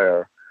personal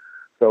lawyer.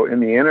 So in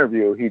the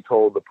interview, he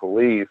told the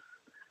police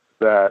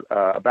that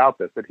about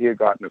this, that he had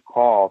gotten a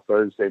call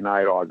Thursday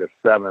night, August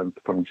 7th,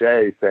 from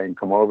Jay saying,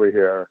 "Come over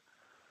here.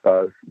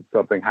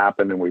 Something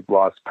happened, and we've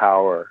lost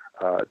power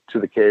to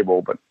the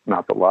cable, but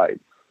not the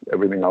lights.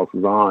 Everything else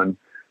is on."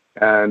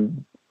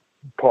 And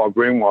Paul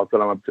Greenwald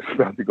said, "I'm just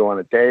about to go on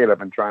a date. I've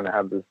been trying to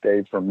have this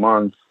date for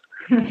months.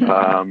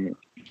 I'm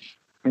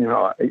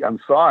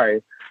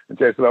sorry." And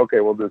Jay said, "Okay,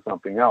 we'll do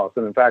something else."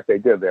 And in fact, they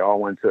did. They all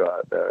went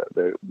to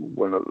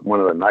one of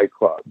the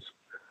nightclubs.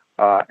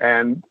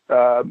 And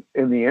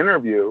in the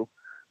interview,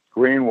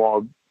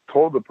 Greenwald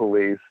told the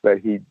police that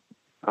he,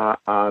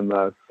 on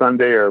the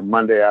Sunday or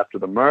Monday after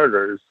the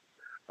murders,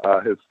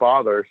 his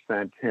father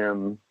sent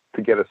him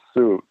to get a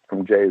suit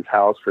from Jay's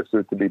house for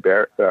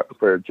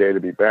Jay to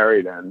be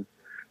buried in.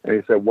 And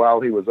he said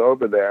while he was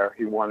over there,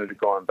 he wanted to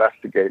go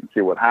investigate and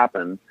see what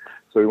happened.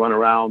 So he went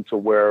around to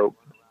where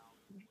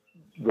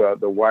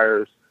the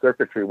wire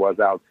circuitry was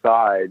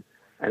outside,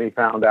 and he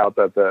found out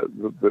that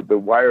the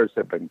wires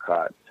had been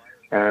cut.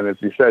 And as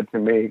he said to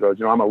me, he goes,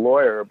 I'm a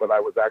lawyer, but I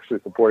was actually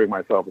supporting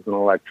myself as an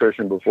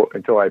electrician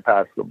until I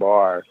passed the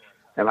bar,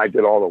 and I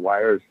did all the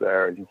wires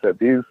there. And he said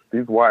these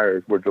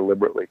wires were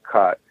deliberately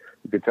cut.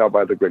 You could tell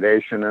by the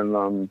gradation in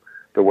them,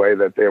 the way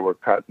that they were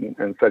cut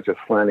in such a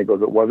slant. He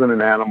goes, it wasn't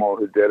an animal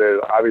who did it.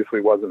 It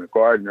obviously wasn't a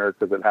gardener,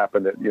 because it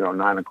happened at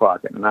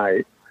 9:00 at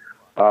night.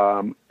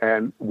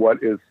 And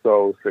what is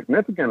so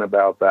significant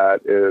about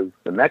that is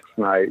the next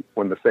night,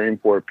 when the same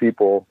 4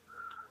 people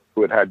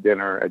who had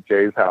dinner at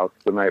Jay's house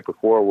the night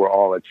before were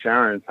all at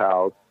Sharon's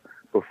house,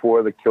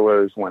 before the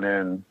killers went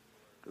in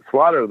to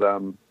slaughter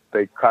them,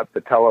 they cut the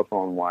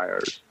telephone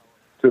wires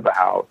to the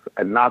house,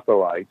 and not the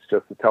lights,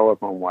 just the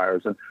telephone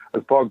wires. And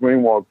as Paul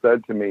Greenwald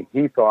said to me,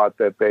 he thought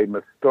that they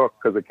mistook,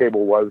 because the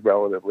cable was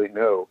relatively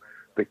new,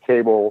 the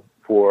cable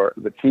for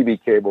the TV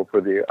cable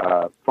for the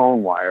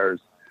phone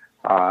wires.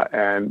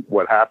 And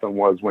what happened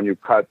was, when you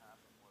cut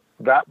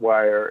that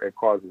wire, it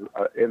causes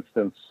an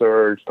instant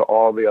surge to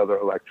all the other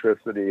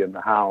electricity in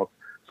the house.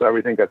 So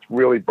everything gets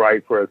really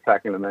bright for a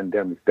second and then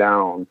dims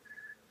down.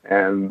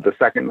 And the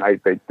second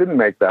night, they didn't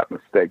make that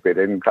mistake. They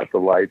didn't cut the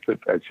lights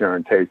at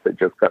Sharon Tate's. They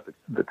just cut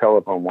the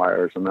telephone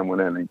wires and then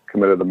went in and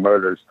committed the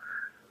murders.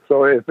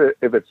 So if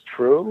it's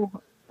true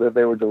that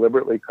they were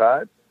deliberately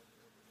cut,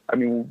 I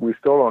mean, we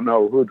still don't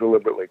know who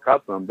deliberately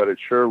cut them, but it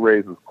sure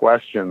raises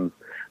questions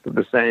that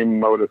the same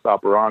modus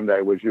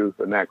operandi was used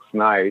the next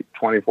night.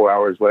 24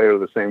 hours later,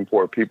 the same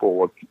 4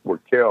 people were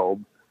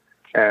killed.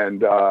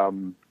 And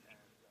the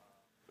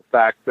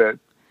fact that,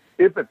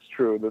 if it's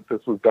true that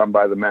this was done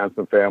by the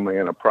Manson family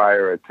in a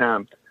prior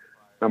attempt,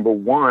 number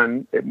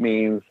one, it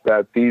means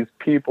that these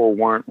people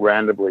weren't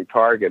randomly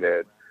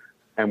targeted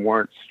and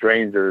weren't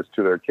strangers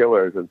to their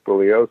killers, as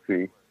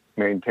Bugliosi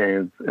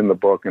maintains in the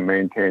book and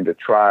maintained at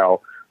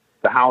trial.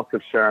 The house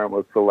of Sharon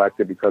was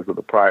selected because of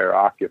the prior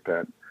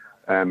occupant,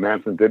 and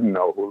Manson didn't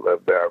know who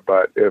lived there.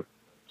 But if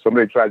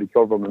somebody tried to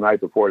kill them the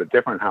night before at a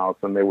different house,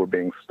 then they were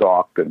being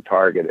stalked and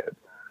targeted.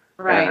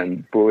 Right.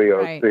 And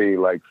Bugliosi,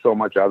 like so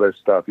much other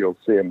stuff you'll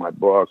see in my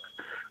book,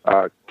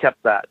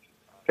 kept that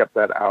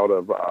out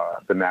of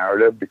the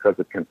narrative because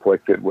it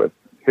conflicted with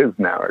his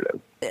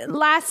narrative.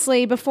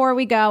 Lastly, before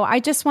we go, I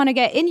just want to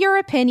get, in your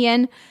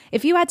opinion,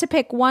 if you had to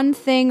pick one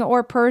thing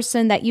or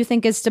person that you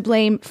think is to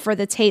blame for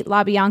the Tate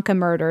LaBianca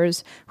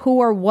murders, who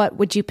or what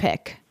would you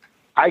pick?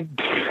 It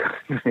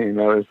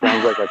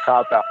sounds like a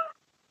cop-out.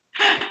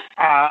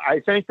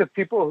 I think the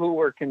people who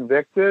were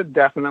convicted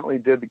definitely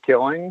did the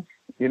killing.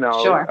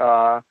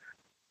 Sure.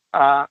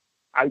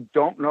 I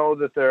don't know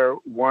that there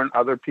weren't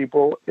other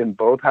people in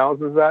both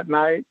houses that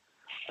night,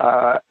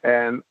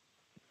 and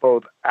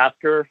both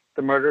after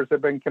the murders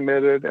had been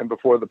committed and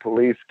before the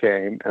police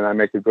came. And I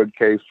make a good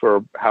case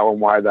for how and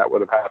why that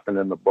would have happened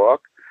in the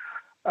book.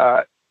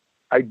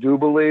 I do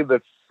believe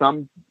that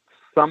some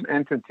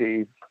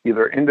entity,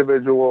 either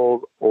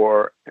individual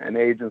or an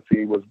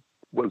agency,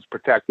 was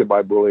protected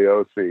by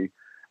Bugliosi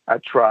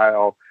at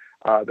trial.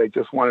 They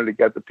just wanted to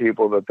get the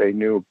people that they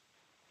knew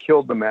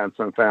killed the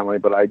Manson family,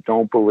 but I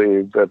don't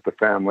believe that the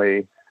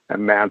family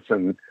and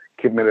Manson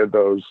committed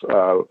those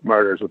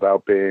murders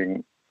without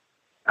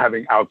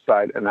having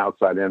outside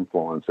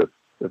influence,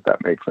 if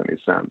that makes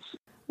any sense.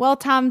 Well,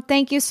 Tom,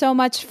 thank you so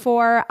much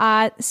for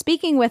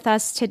speaking with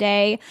us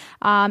today.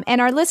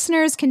 And our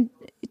listeners can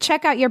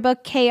check out your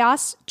book,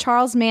 Chaos,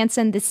 Charles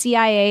Manson, the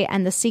CIA,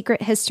 and the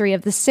Secret History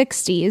of the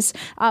 60s.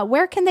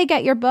 Where can they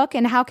get your book,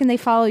 and how can they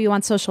follow you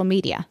on social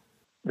media?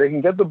 They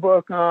can get the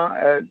book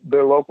at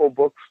their local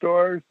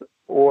bookstores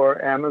or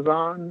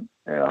Amazon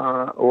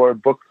or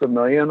Books A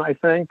Million, I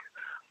think.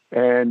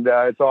 And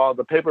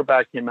the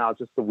paperback came out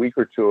just a week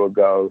or two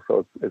ago,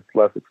 so it's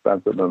less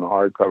expensive than the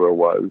hardcover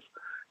was.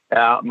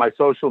 My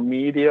social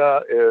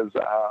media is,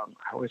 I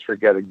always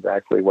forget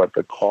exactly what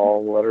the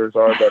call letters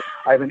are, but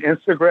I have an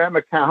Instagram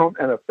account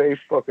and a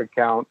Facebook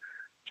account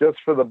just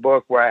for the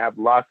book, where I have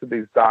lots of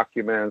these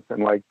documents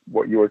and, like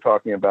what you were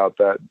talking about,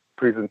 that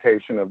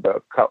presentation of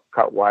the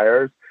cut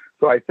wires.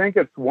 So I think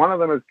it's one of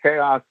them is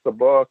Chaos, the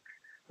book,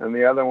 and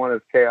the other one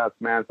is Chaos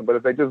Manson. But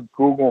if they just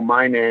Google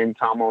my name,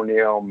 Tom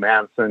O'Neill,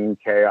 Manson,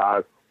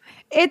 Chaos.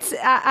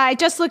 I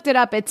just looked it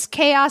up. It's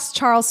Chaos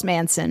Charles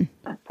Manson.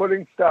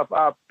 Putting stuff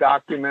up,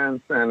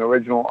 documents and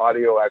original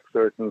audio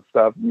excerpts and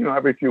stuff.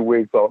 Every few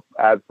weeks I'll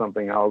add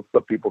something else so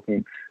people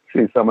can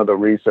see some of the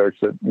research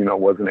that,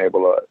 wasn't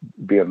able to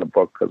be in the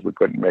book because we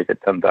couldn't make it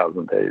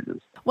 10,000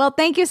 pages. Well,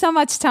 thank you so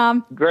much,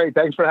 Tom. Great.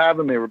 Thanks for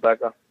having me,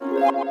 Rebecca.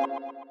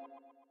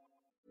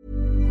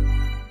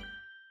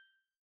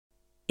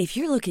 If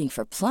you're looking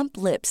for plump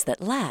lips that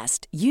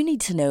last, you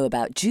need to know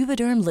about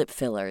Juvederm lip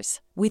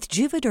fillers. With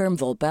Juvederm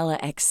Volbella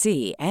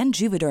XC and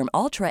Juvederm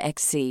Ultra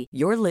XC,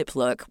 your lip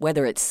look,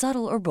 whether it's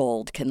subtle or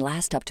bold, can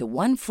last up to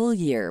 1 full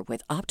year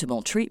with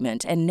optimal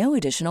treatment and no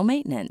additional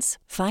maintenance.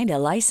 Find a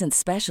licensed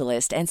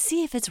specialist and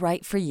see if it's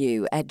right for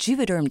you at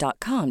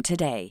Juvederm.com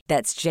today.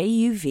 That's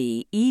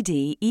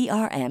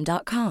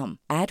JUVEDERM.com.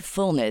 Add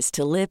fullness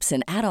to lips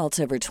in adults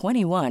over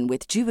 21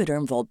 with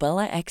Juvederm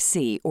Volbella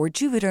XC or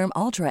Juvederm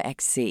Ultra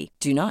XC.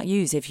 Do not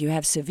use if you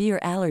have severe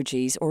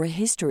allergies or a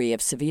history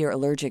of severe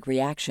allergic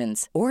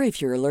reactions, or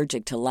if you're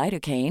allergic to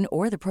lidocaine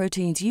or the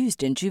proteins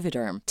used in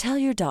Juvederm. Tell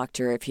your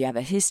doctor if you have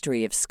a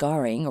history of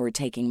scarring or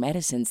taking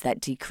medicines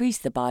that decrease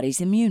the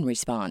body's immune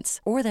response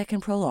or that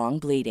can prolong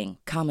bleeding.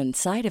 Common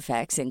side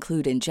effects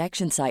include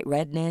injection site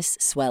redness,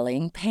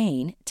 swelling,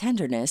 pain,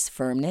 tenderness,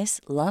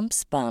 firmness,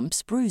 lumps,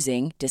 bumps,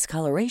 bruising,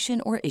 discoloration,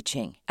 or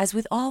itching. As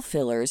with all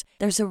fillers,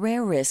 there's a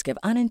rare risk of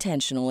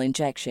unintentional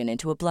injection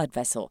into a blood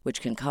vessel,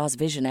 which can cause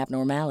vision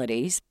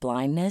abnormalities,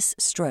 blindness,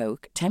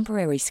 stroke,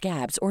 temporary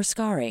scabs, or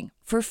scarring.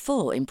 For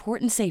full,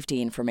 important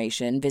safety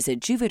information, visit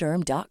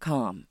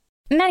Juvederm.com.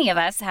 Many of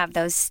us have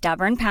those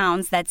stubborn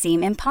pounds that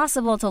seem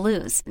impossible to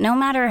lose, no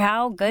matter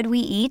how good we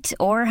eat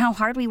or how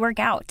hard we work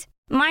out.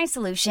 My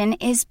solution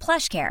is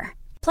PlushCare.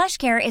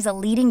 PlushCare is a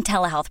leading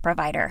telehealth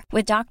provider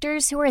with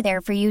doctors who are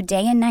there for you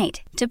day and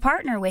night to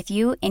partner with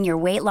you in your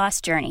weight loss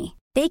journey.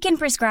 They can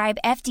prescribe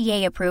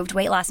FDA-approved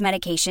weight loss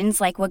medications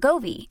like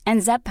Wegovy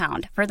and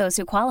Zepbound for those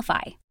who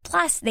qualify.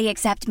 Plus, they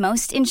accept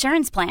most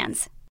insurance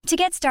plans. To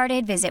get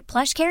started, visit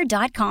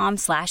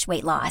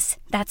plushcare.com/weightloss.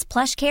 That's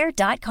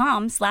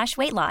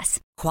plushcare.com/weightloss.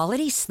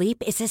 Quality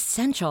sleep is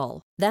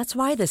essential. That's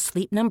why the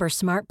Sleep Number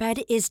Smart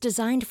Bed is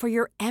designed for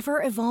your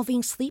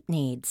ever-evolving sleep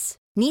needs.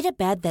 Need a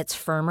bed that's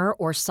firmer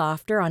or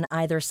softer on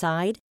either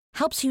side?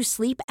 Helps you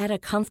sleep at a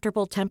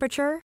comfortable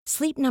temperature?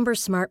 Sleep Number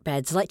Smart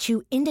Beds let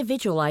you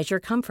individualize your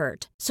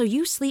comfort, so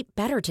you sleep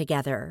better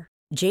together.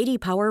 J.D.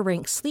 Power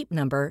ranks Sleep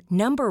Number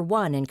number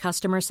 1 in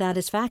customer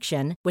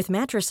satisfaction with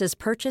mattresses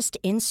purchased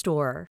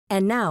in-store.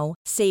 And now,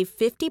 save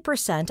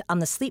 50% on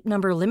the Sleep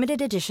Number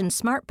Limited Edition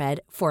Smart Bed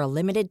for a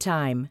limited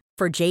time.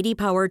 For J.D.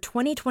 Power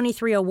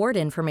 2023 award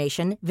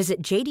information,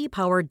 visit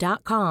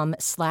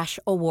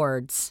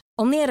jdpower.com/awards.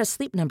 Only at a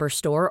Sleep Number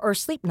store or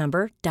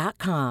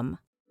sleepnumber.com.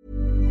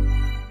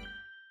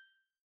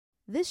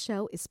 This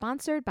show is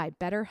sponsored by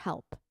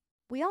BetterHelp.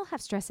 We all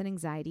have stress and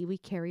anxiety we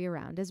carry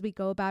around as we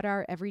go about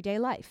our everyday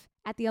life.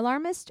 At The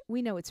Alarmist,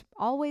 we know it's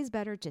always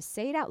better to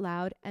say it out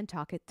loud and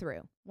talk it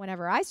through.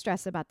 Whenever I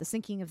stress about the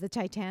sinking of the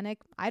Titanic,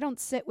 I don't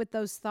sit with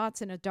those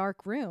thoughts in a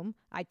dark room.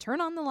 I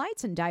turn on the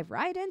lights and dive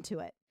right into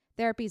it.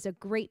 Therapy is a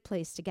great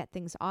place to get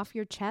things off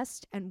your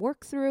chest and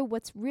work through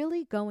what's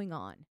really going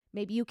on.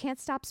 Maybe you can't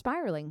stop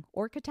spiraling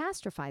or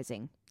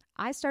catastrophizing.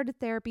 I started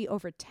therapy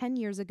over 10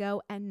 years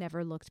ago and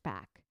never looked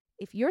back.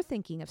 If you're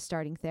thinking of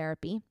starting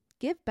therapy,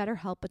 give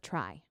BetterHelp a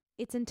try.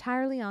 It's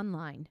entirely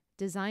online,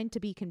 designed to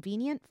be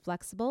convenient,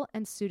 flexible,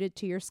 and suited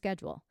to your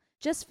schedule.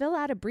 Just fill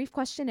out a brief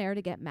questionnaire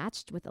to get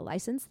matched with a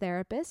licensed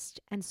therapist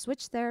and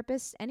switch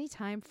therapists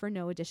anytime for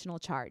no additional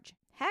charge.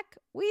 Heck,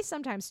 we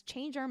sometimes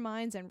change our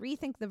minds and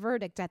rethink the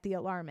verdict at The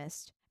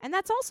Alarmist. And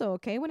that's also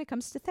okay when it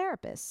comes to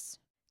therapists.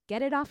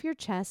 Get it off your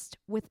chest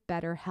with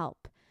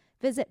BetterHelp.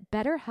 Visit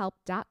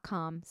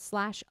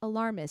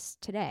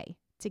betterhelp.com/alarmist today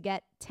to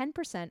get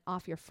 10%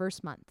 off your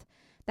first month.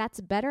 That's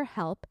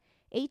BetterHelp,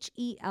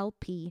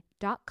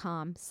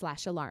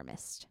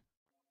 HELP.com/alarmist.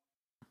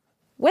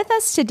 With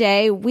us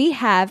today, we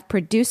have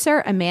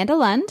producer Amanda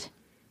Lund.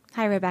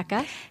 Hi,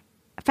 Rebecca.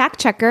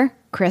 Fact checker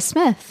Chris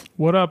Smith.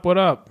 What up? What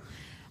up?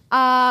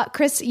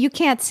 Chris, you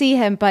can't see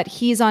him, but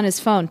he's on his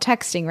phone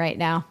texting right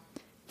now.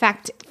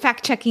 Fact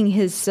checking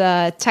his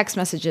text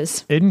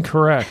messages.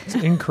 Incorrect.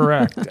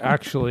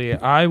 Actually,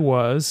 I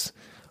was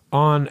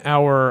on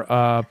our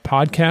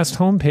podcast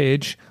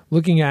homepage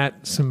looking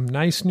at some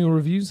nice new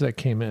reviews that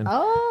came in.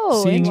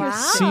 Oh,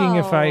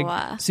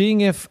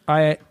 seeing if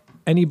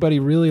anybody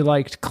really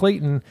liked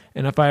Clayton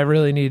and if I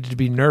really needed to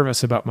be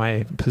nervous about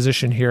my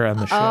position here on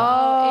the show.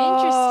 Oh,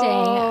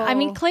 interesting. I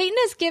mean, Clayton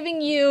is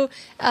giving you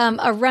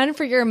a run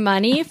for your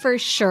money for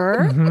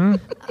sure.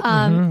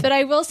 But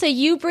I will say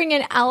you bring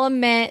an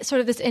element,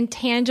 sort of this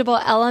intangible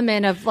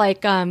element of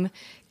like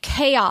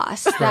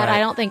chaos that I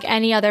don't think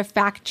any other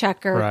fact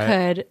checker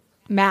could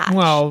match.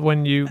 Well,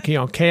 when you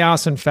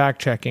chaos and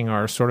fact checking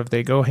are sort of,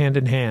 they go hand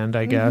in hand,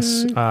 I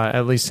guess,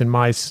 at least in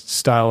my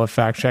style of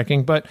fact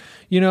checking. But,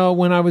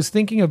 when I was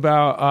thinking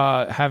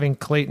about having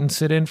Clayton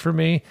sit in for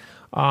me,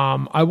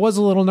 I was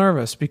a little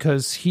nervous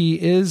because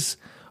he is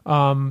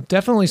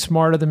definitely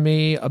smarter than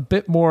me, a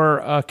bit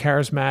more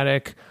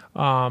charismatic.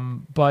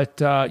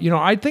 But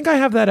I think I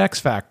have that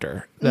X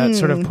factor that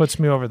sort of puts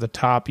me over the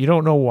top. You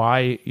don't know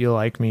why you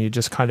like me, you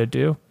just kind of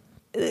do.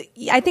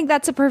 I think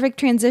that's a perfect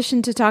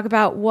transition to talk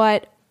about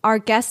what our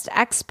guest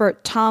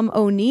expert, Tom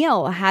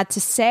O'Neill, had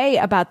to say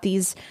about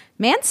these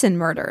Manson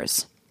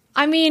murders.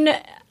 I mean,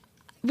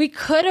 we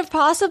could have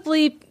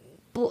possibly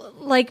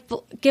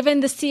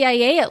given the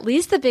CIA at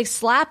least the big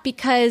slap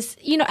because,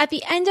 at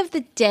the end of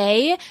the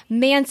day,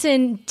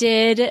 Manson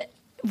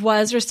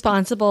was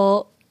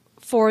responsible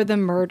for the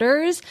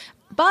murders.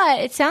 But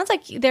it sounds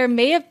like there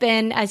may have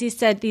been, as you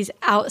said, these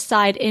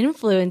outside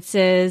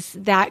influences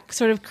that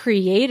sort of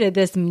created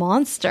this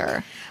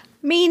monster.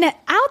 I mean,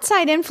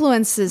 outside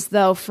influences,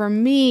 though, for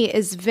me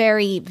is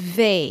very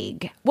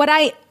vague.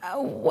 And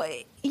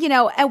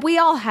we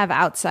all have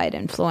outside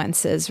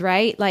influences,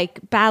 right? Like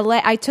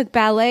ballet. I took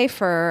ballet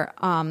for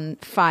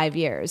 5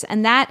 years,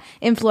 and that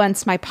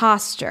influenced my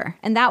posture,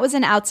 and that was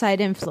an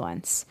outside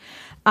influence.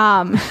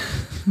 But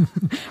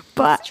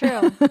That's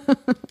true.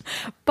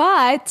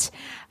 But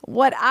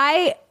what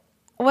I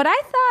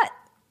thought,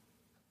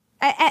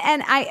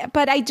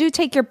 but I do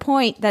take your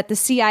point that the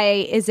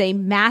CIA is a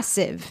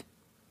massive,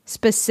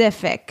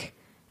 specific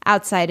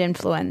outside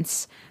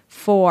influence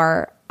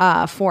for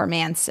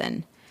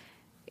Manson.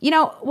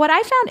 What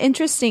I found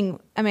interesting,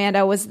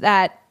 Amanda, was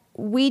that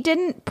we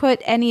didn't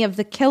put any of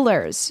the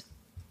killers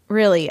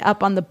really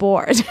up on the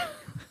board.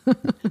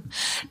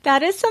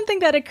 That is something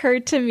that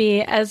occurred to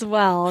me as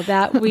well,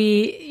 that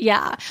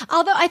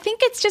although I think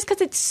it's just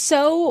because it's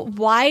so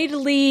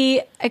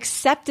widely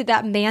accepted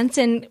that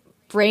Manson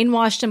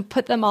brainwashed and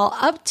put them all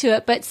up to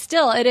it, but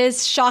still it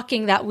is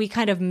shocking that we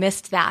kind of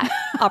missed that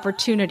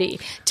opportunity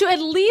to at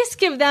least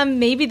give them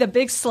maybe the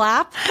big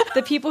slap,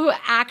 the people who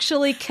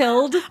actually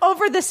killed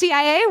over the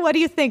CIA. What do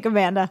you think,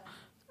 Amanda?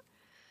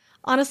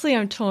 Honestly,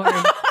 I'm torn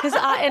because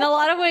in a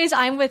lot of ways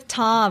I'm with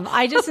Tom.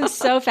 I just am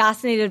so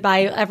fascinated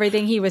by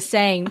everything he was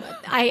saying.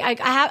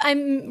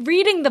 I'm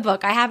reading the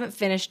book. I haven't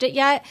finished it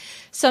yet,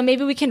 so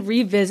maybe we can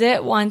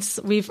revisit once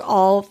we've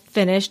all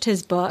finished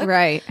his book.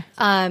 Right.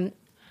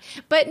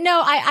 But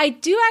no, I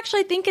do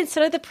actually think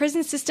instead of the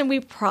prison system, we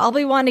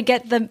probably want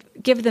to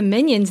give the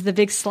minions the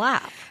big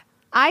slap.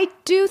 I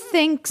do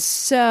think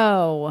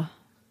so.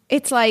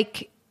 It's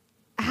like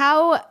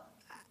how,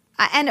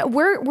 and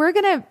we're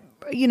gonna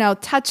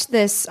touch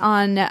this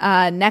on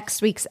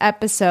next week's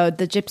episode,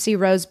 the Gypsy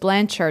Rose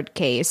Blanchard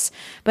case.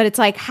 But it's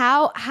like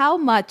how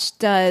much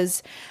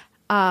does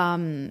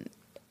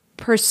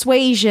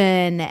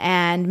persuasion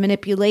and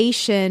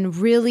manipulation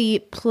really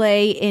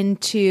play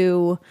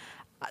into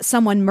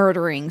someone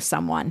murdering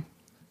someone?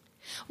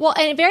 Well,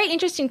 and very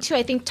interesting too.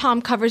 I think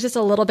Tom covers this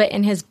a little bit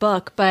in his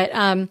book, but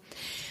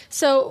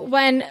so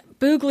when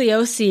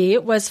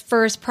Bugliosi was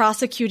first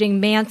prosecuting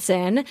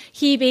Manson,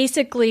 he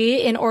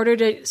basically, in order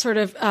to sort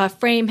of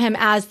frame him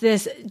as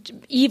this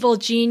evil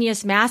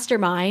genius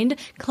mastermind,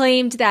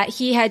 claimed that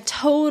he had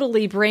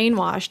totally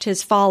brainwashed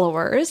his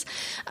followers.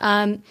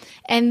 And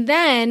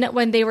then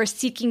when they were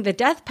seeking the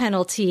death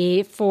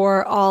penalty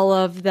for all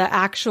of the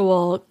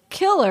actual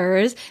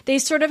killers, they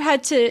sort of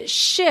had to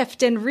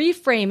shift and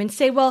reframe and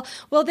say, well,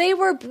 they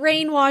were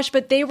brainwashed,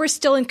 but they were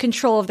still in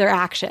control of their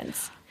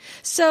actions.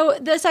 So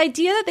this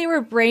idea that they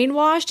were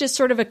brainwashed is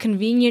sort of a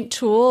convenient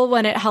tool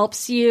when it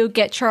helps you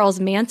get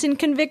Charles Manson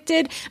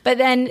convicted. But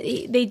then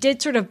they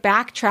did sort of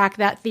backtrack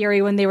that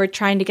theory when they were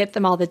trying to get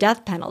them all the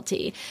death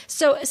penalty.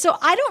 So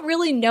I don't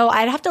really know.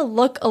 I'd have to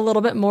look a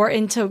little bit more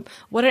into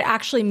what it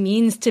actually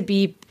means to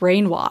be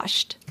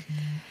brainwashed.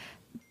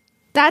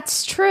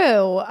 That's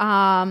true.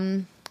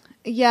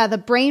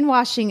 The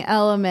brainwashing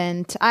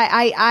element.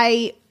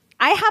 I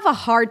have a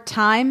hard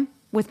time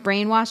with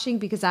brainwashing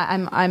because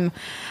I'm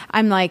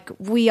like,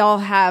 we all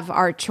have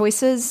our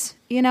choices,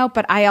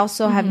 but I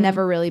also have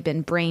never really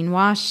been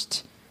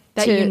brainwashed.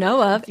 That you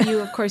know of.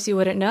 Of course, you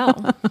wouldn't know.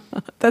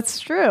 That's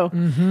true.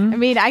 Mm-hmm. I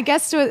mean, I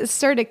guess to a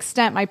certain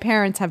extent, my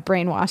parents have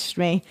brainwashed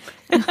me.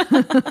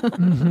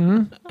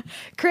 Mm-hmm.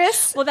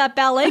 Chris? Well, that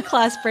ballet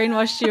class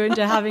brainwashed you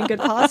into having good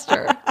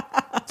posture.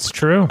 It's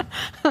true.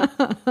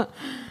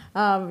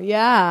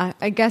 Yeah,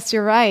 I guess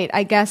you're right.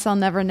 I guess I'll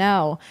never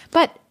know.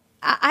 But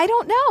I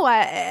don't know.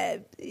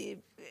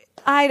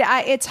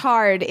 It's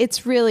hard.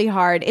 It's really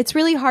hard. It's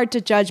really hard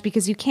to judge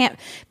because you can't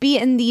be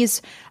in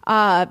these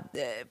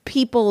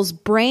people's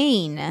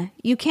brain.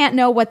 You can't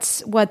know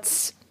what's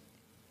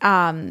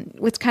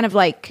kind of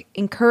like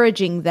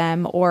encouraging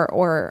them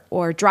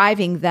or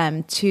driving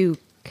them to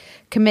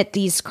commit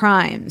these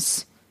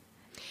crimes.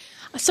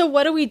 So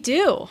what do we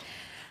do?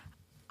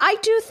 I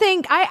do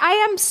think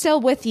I am still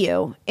with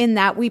you in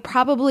that we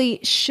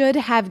probably should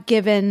have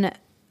given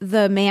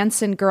the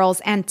Manson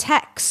girls and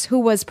Tex, who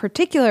was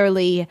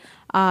particularly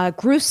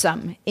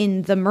gruesome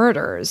in the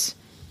murders,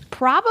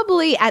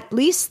 probably at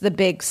least the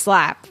big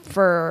slap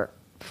for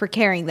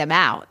carrying them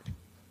out.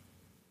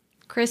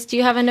 Chris, do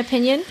you have an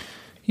opinion?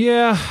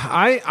 Yeah,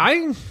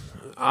 I'm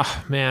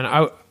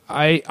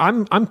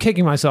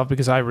kicking myself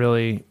because I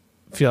really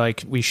feel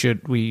like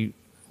we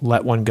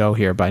let one go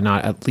here by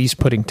not at least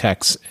putting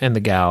Tex and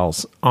the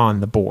gals on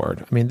the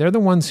board. I mean, they're the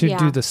ones who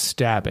do the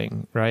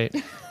stabbing, right?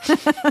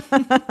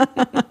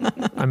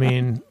 I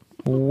mean,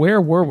 where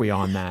were we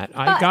on that?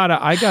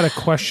 I gotta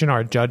question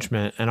our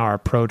judgment and our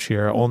approach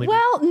here.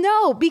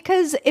 No,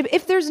 because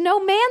if there's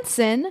no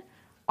Manson,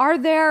 are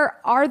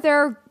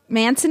there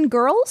Manson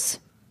girls?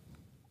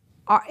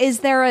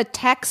 Is there a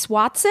Tex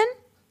Watson?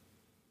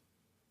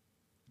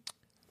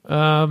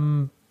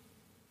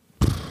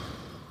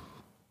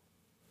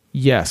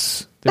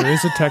 Yes, there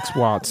is a Tex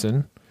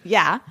Watson.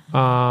 Yeah.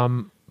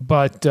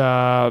 But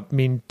I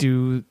mean,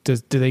 do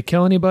they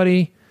kill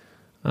anybody?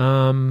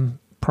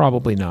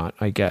 Probably not,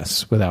 I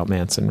guess, without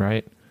Manson,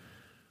 right?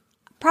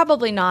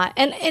 Probably not.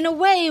 And in a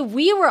way,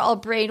 we were all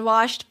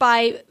brainwashed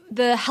by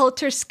the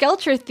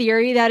helter-skelter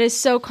theory that is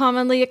so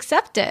commonly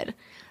accepted.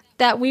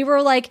 That we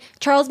were like,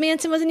 Charles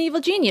Manson was an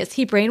evil genius.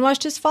 He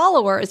brainwashed his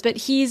followers, but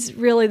he's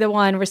really the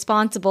one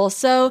responsible.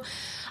 So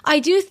I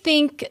do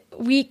think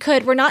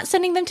we're not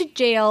sending them to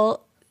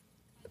jail.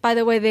 By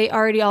the way, they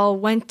already all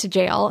went to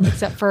jail,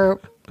 except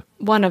for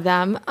one of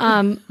them.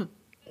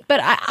 But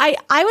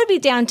I would be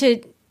down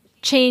to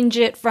change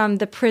it from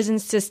the prison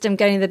system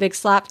getting the big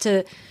slap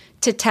to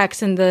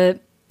Tex and the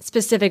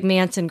specific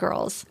Manson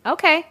girls.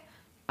 Okay.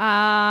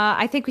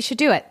 I think we should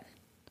do it.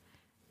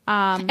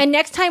 And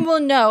next time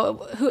we'll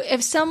know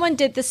if someone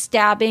did the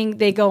stabbing,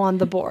 they go on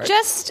the board.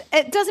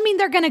 It doesn't mean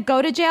they're going to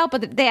go to jail,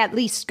 but they at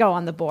least go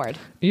on the board.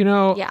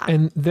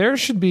 And there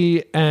should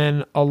be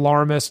an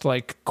alarmist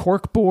like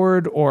cork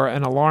board or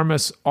an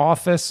alarmist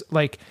office,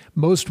 like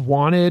most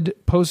wanted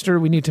poster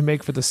we need to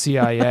make for the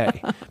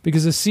CIA.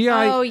 Because the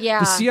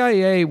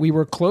CIA, we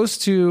were close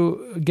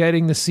to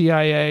getting the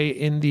CIA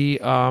in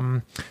the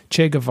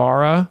Che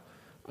Guevara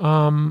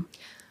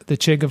the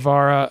Che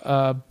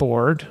Guevara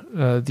board,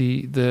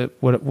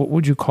 what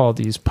would you call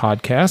these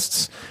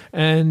podcasts?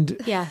 And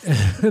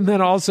yes. And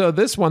then also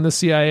this one, the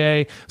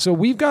CIA. So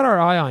we've got our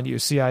eye on you,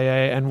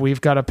 CIA, and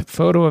we've got a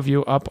photo of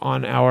you up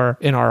in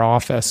our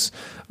office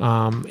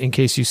in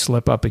case you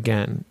slip up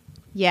again.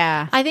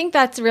 Yeah. I think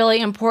that's really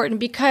important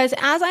because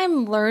as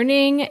I'm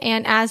learning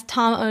and as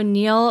Tom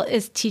O'Neill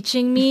is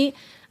teaching me,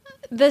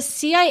 the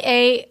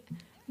CIA,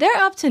 they're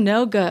up to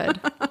no good.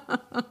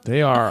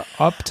 They are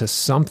up to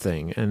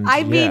something. And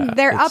I mean,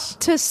 they're up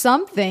to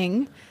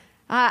something.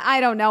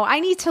 I don't know. I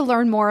need to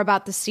learn more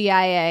about the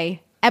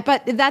CIA.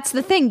 But that's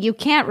the thing. You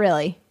can't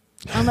really.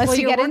 Unless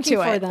you get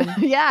into it. Them.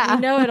 Yeah.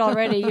 You know it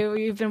already.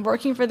 You've been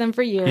working for them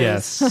for years.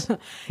 Yes.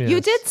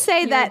 You did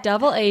say You're a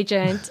double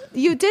agent.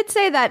 You did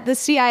say that the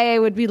CIA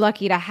would be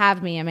lucky to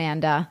have me,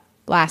 Amanda,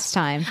 last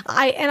time.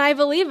 I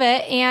believe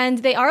it. And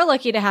they are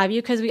lucky to have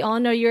you because we all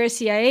know you're a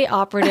CIA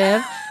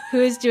operative who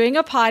is doing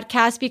a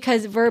podcast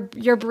because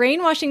you're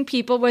brainwashing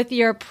people with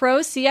your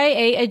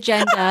pro-CIA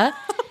agenda.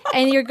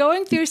 And you're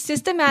going through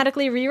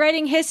systematically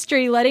rewriting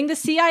history, letting the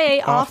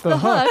CIA off the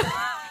hook.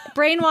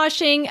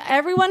 Brainwashing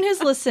everyone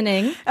who's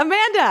listening.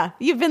 Amanda,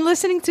 you've been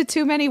listening to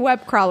too many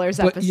web crawlers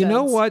episodes. But you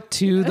know what,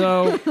 too,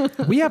 though?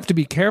 We have to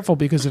be careful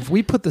because if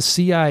we put the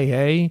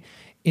CIA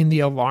in the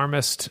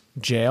alarmist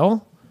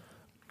jail,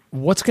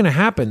 what's going to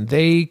happen?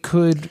 They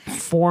could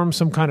form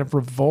some kind of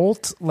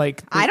revolt.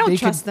 I don't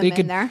trust them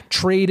in there.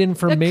 Trade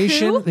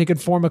information. They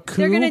could form a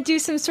coup. They're going to do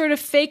some sort of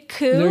fake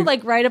coup,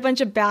 write a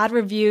bunch of bad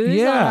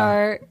reviews on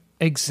our...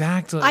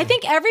 Exactly. I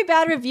think every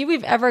bad review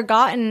we've ever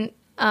gotten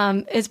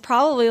is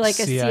probably like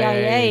a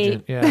CIA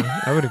agent.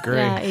 Yeah, I would agree.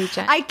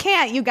 Agent. I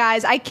can't, you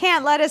guys. I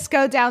can't let us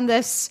go down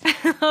this.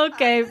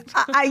 Okay.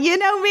 You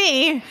know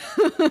me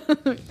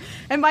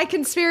and my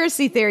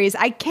conspiracy theories.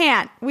 I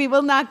can't. We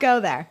will not go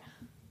there.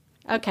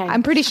 Okay.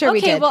 I'm pretty sure we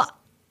did. Well,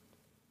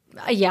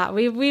 yeah,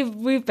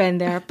 we've been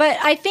there, but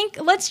I think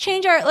let's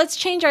change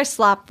our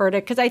slap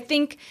verdict because I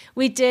think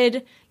we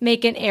did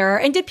make an error.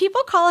 And did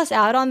people call us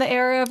out on the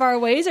error of our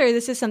ways, or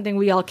this is something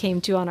we all came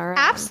to on our own?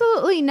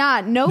 Absolutely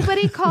not.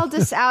 Nobody called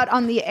us out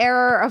on the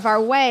error of our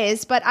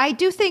ways, but I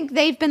do think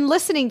they've been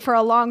listening for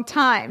a long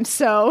time.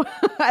 So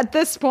at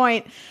this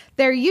point,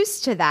 they're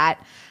used to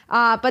that.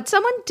 But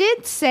someone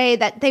did say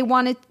that they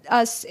wanted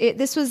us.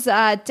 This was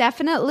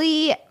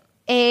definitely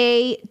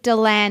a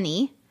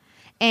Delaney,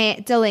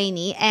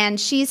 and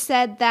she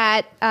said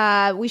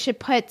that we should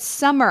put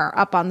summer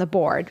up on the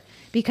board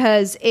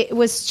because it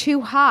was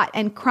too hot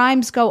and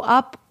crimes go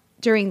up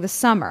during the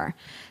summer.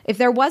 If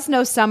there was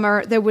no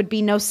summer, there would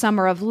be no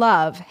summer of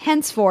love.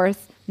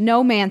 Henceforth,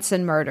 no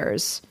Manson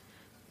murders.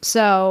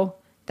 So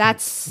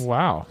that's...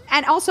 Wow.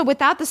 And also,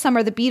 without the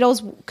summer, the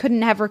Beatles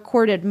couldn't have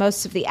recorded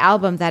most of the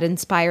album that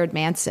inspired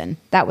Manson.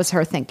 That was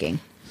her thinking.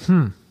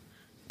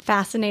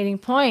 Fascinating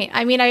point.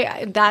 I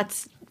mean,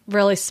 that's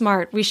really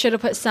smart. We should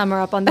have put summer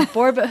up on the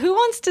board, but who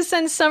wants to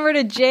send summer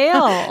to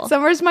jail?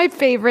 Summer's my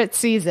favorite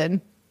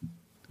season.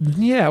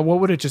 Yeah,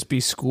 what would it just be?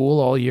 School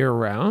all year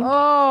round?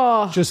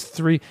 Oh. Just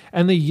 3.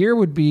 And the year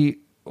would be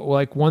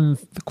like 1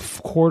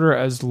 quarter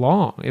as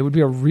long. It would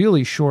be a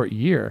really short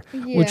year.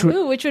 Yeah.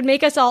 Which would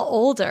make us all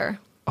older.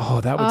 Oh,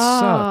 that would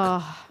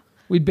suck.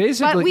 We'd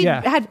basically...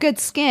 But we'd had good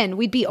skin.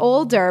 We'd be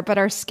older, but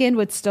our skin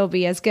would still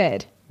be as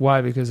good.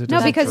 Why? Because it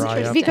doesn't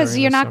dry up because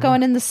you're not summer.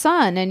 going in the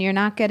sun and you're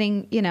not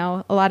getting,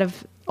 a lot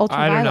of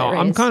ultraviolet I don't know. rays.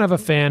 I'm kind of a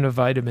fan of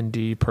vitamin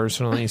D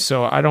personally,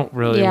 so I don't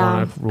really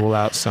want to rule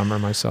out summer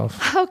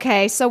myself.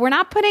 Okay, so we're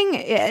not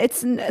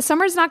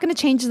summer's not going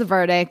to change the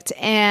verdict,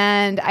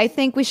 and I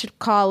think we should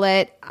call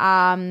it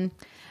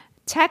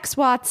Tex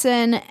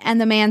Watson and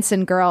the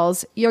Manson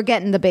girls. You're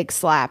getting the big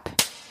slap.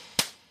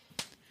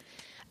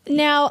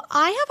 Now,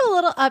 I have a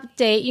little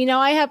update. You know,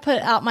 I have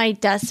put out my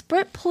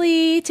desperate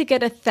plea to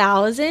get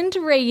 1,000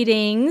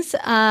 ratings.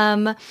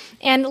 And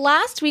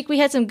last week we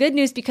had some good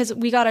news because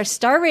we got our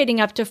star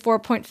rating up to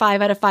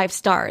 4.5 out of 5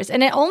 stars.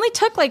 And it only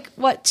took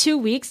 2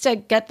 weeks to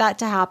get that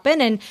to happen.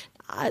 And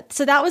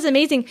so that was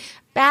amazing.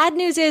 Bad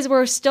news is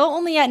we're still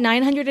only at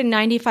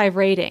 995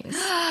 ratings.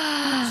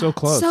 So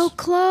close. So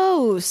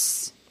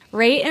close.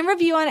 Rate and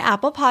review on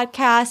Apple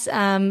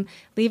Podcasts.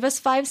 Leave us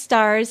 5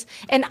 stars.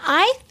 And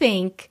I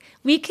think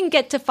we can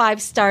get to 5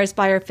 stars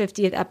by our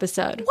 50th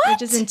episode,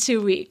 which is in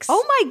 2 weeks.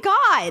 Oh my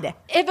God.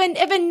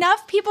 If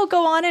enough people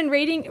go on and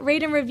rate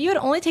and review, it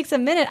only takes a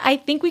minute. I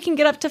think we can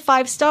get up to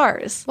 5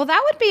 stars. Well,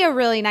 that would be a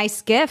really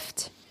nice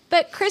gift.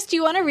 But Chris, do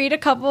you want to read a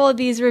couple of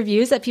these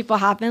reviews that people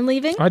have been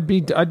leaving? I'd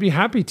be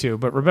happy to,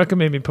 but Rebecca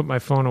made me put my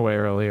phone away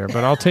earlier,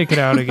 but I'll take it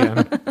out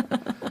again.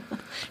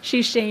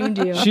 She shamed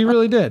you. She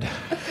really did.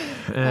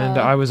 And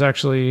I was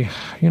actually,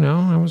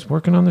 I was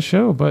working on the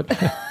show, but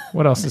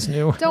what else is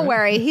new? Don't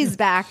worry, he's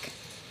back.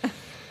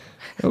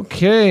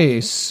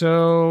 Okay,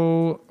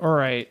 so, all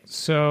right.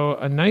 So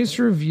a nice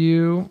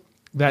review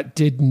that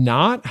did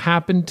not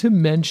happen to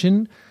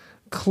mention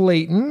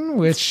Clayton,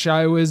 which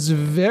I was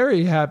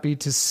very happy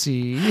to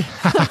see,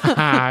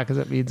 because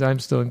that means I'm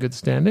still in good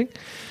standing.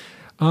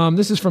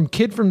 This is from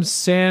Kid from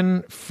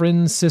San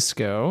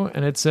Francisco,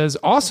 and it says,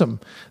 awesome.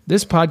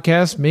 This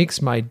podcast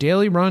makes my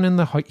daily run in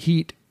the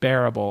heat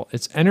bearable.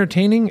 It's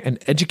entertaining and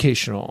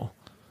educational.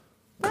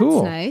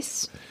 Cool.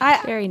 That's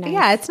nice. Very nice.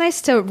 Yeah, it's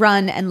nice to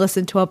run and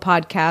listen to a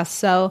podcast.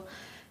 So,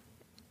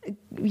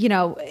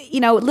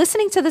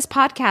 listening to this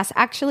podcast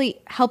actually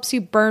helps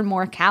you burn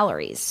more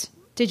calories.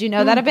 Did you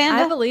know that,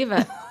 Amanda? I believe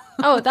it.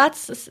 Oh,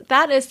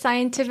 that is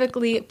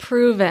scientifically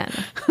proven.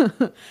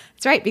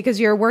 That's right, because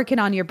you're working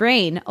on your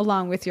brain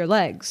along with your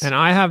legs. And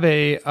I have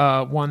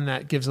a one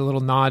that gives a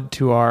little nod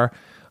to our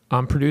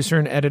producer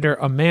and editor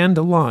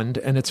Amanda Lund,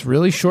 and it's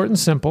really short and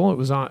simple.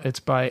 It's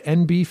by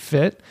NB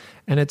Fit,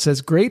 and it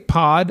says great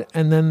pod,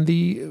 and then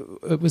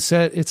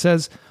it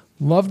says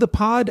love the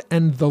pod,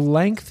 and the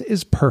length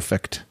is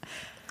perfect.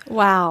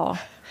 Wow.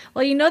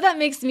 Well, that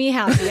makes me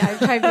happy. I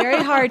try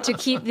very hard to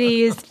keep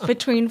these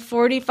between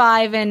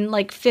 45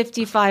 and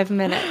 55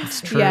 minutes.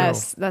 It's true.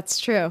 Yes, that's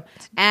true.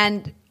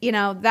 And,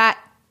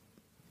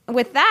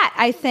 with that,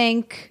 I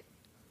think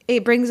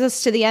it brings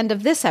us to the end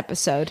of this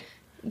episode.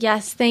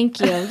 Yes, thank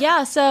you.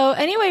 Yeah, so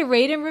anyway,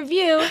 rate and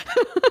review.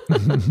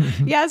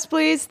 Yes,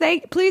 please.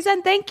 Please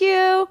and thank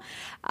you.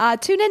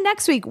 Tune in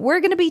next week.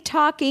 We're going to be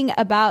talking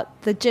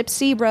about the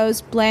Gypsy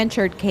Rose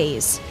Blanchard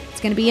case.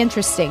 It's going to be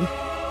interesting.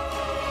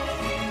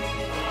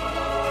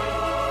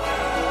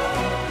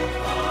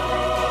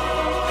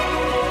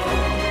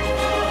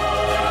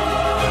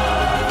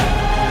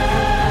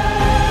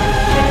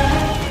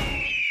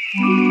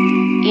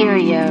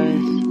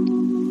 Erios.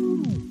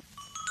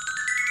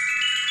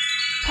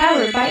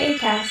 Powered by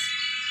Acast.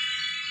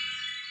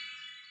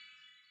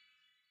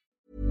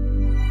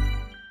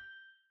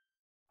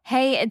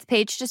 Hey, it's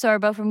Paige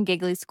DeSorbo from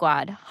Giggly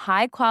Squad.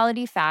 High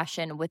quality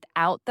fashion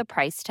without the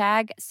price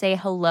tag. Say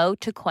hello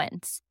to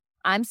Quince.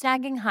 I'm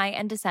snagging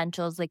high-end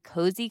essentials like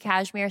cozy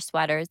cashmere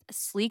sweaters,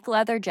 sleek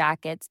leather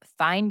jackets,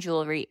 fine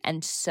jewelry,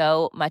 and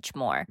so much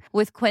more.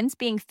 With Quince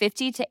being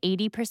 50 to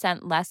 80%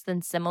 less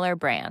than similar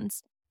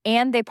brands.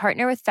 And they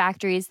partner with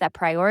factories that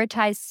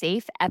prioritize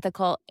safe,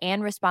 ethical,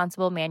 and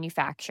responsible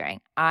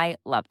manufacturing. I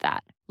love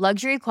that.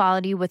 Luxury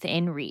quality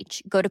within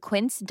reach. Go to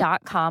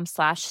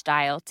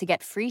quince.com/style to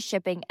get free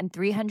shipping and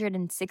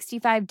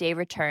 365-day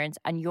returns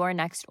on your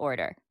next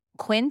order.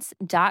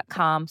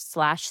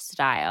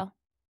 Quince.com/style.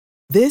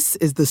 This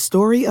is the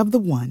story of the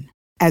one.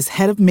 As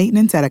head of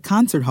maintenance at a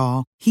concert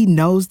hall, he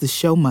knows the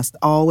show must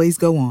always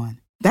go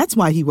on. That's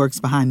why he works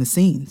behind the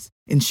scenes,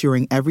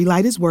 ensuring every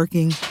light is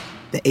working,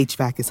 the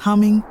HVAC is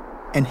humming,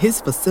 and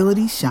his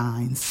facility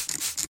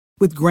shines.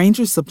 With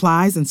Grainger's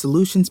supplies and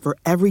solutions for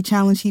every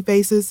challenge he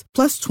faces,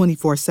 plus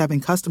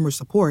 24/7 customer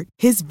support,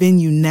 his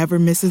venue never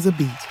misses a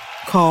beat.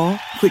 Call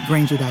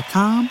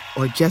quickgrainger.com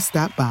or just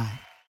stop by.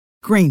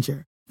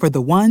 Grainger, for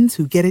the ones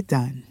who get it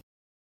done.